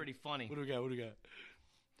 thought hold was on. pretty funny. What do we got?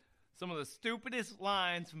 Some of the stupidest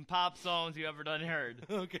lines from pop songs you ever done heard.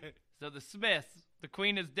 Okay. So the Smiths, the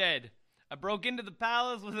Queen is dead. I broke into the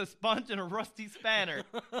palace with a sponge and a rusty spanner.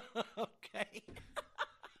 Okay.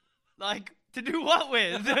 Like, to do what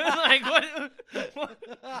with? Like, what?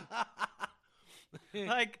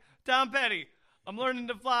 Like, Tom Petty, I'm learning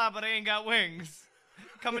to fly, but I ain't got wings.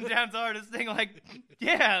 Coming down's the hardest thing. Like,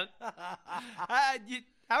 yeah.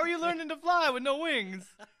 How are you learning to fly with no wings?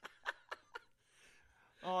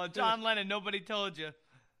 Oh, John Lennon, nobody told you.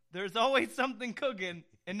 There's always something cooking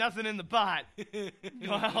and nothing in the pot.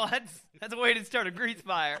 Well, that's a way to start a grease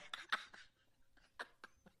fire.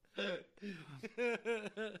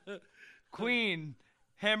 Queen,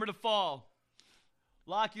 hammer to fall.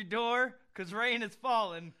 Lock your door, 'cause rain is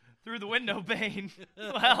falling through the window pane.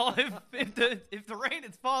 Well, if the rain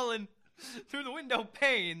is falling through the window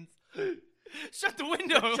panes, shut the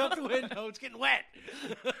window. Shut the window. It's getting wet.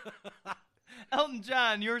 Elton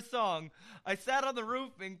John, your song. I sat on the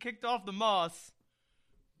roof and kicked off the moss.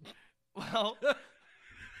 Well,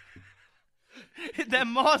 that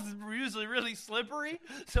moss is usually really slippery,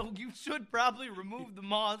 so you should probably remove the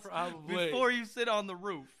moss before you sit on the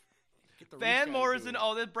roof. Van Morrison,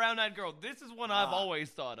 this brown-eyed girl. This is one I've always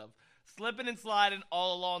thought of. Slipping and sliding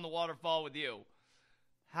all along the waterfall with you.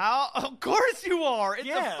 How? Of course you are. It's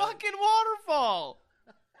a fucking waterfall.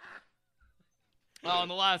 Oh,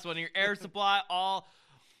 and the last one, your air supply, all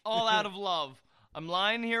out of love. I'm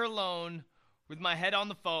lying here alone with my head on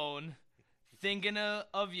the phone, thinking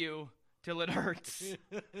of you till it hurts.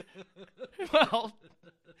 Well,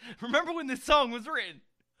 remember when this song was written?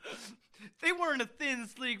 They weren't a thin,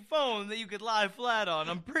 sleek phone that you could lie flat on.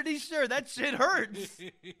 I'm pretty sure that shit hurts.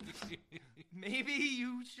 Maybe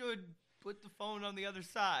you should put the phone on the other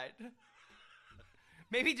side.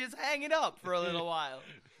 Maybe just hang it up for a little while.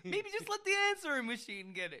 Maybe just let the answering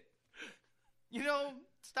machine get it. You know,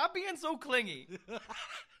 stop being so clingy.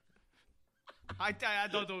 I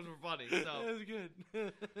thought those were funny. So. That was good.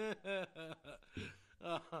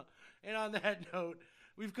 And on that note,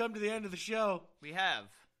 we've come to the end of the show. We have.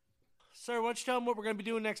 Sir, why don't you tell them what we're going to be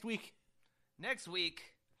doing next week? Next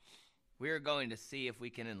week, we're going to see if we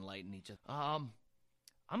can enlighten each other.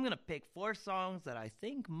 I'm going to pick 4 songs that I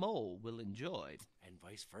think Mo will enjoy. And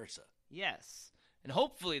vice versa. Yes. And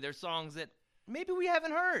hopefully they're songs that maybe we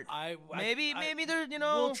haven't heard. Maybe they're,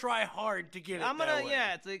 We'll try hard to get it that way.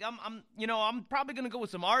 It's like, I'm probably going to go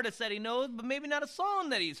with some artists that he knows, but maybe not a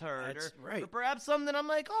song that he's heard. That's right. Or perhaps something that I'm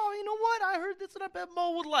like, oh, you know what? I heard this and I bet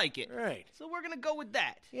Mo would like it. Right. So we're going to go with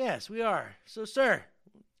that. Yes, we are. So, sir,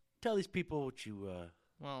 tell these people what you...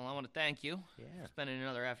 Well, I want to thank you for spending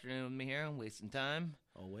another afternoon with me here and wasting time.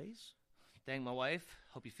 Always. Thank my wife.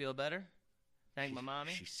 Hope you feel better. Thank my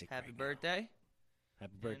mommy. She's sick Happy right birthday.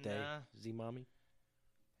 Happy birthday, Z-Mommy.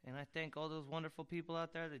 And I thank all those wonderful people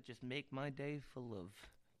out there that just make my day full of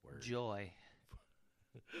joy.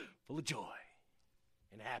 Full of joy.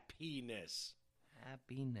 And happiness.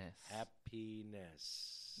 Happiness.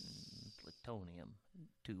 Plutonium.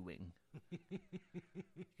 2-wing. You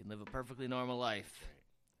can live a perfectly normal life.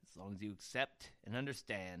 As long as you accept and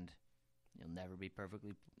understand, you'll never be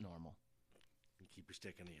perfectly normal. And keep your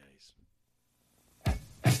stick on the ice.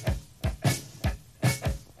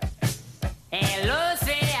 Hey,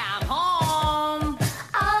 Lucy, I'm home.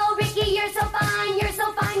 Oh, Ricky, you're so fine,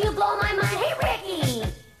 you blow my mind. Hey,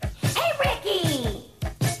 Ricky.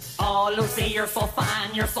 Oh, Lucy, you're so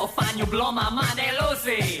fine, you blow my mind. Hey,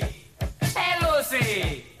 Lucy.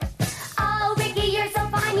 Oh, Ricky, you're so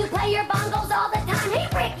fine, you play your bongos all the time.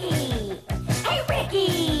 Hey,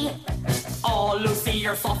 Ricky. Oh, Lucy,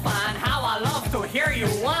 you're so fine, how I love to hear you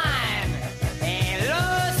whine. Hey, Lucy.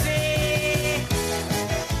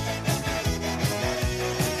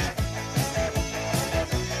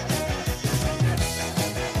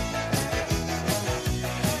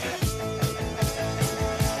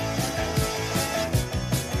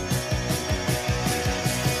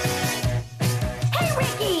 Hey,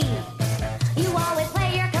 Ricky. You always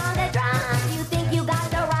play your conga drums. You think you got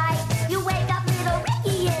the right. You wake up little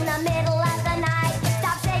Ricky in the middle of the night.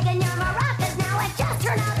 Stop shaking your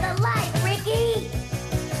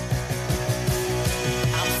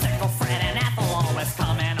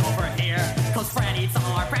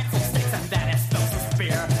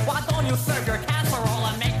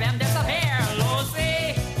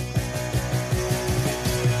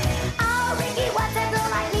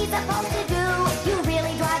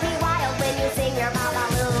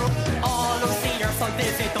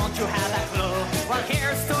visit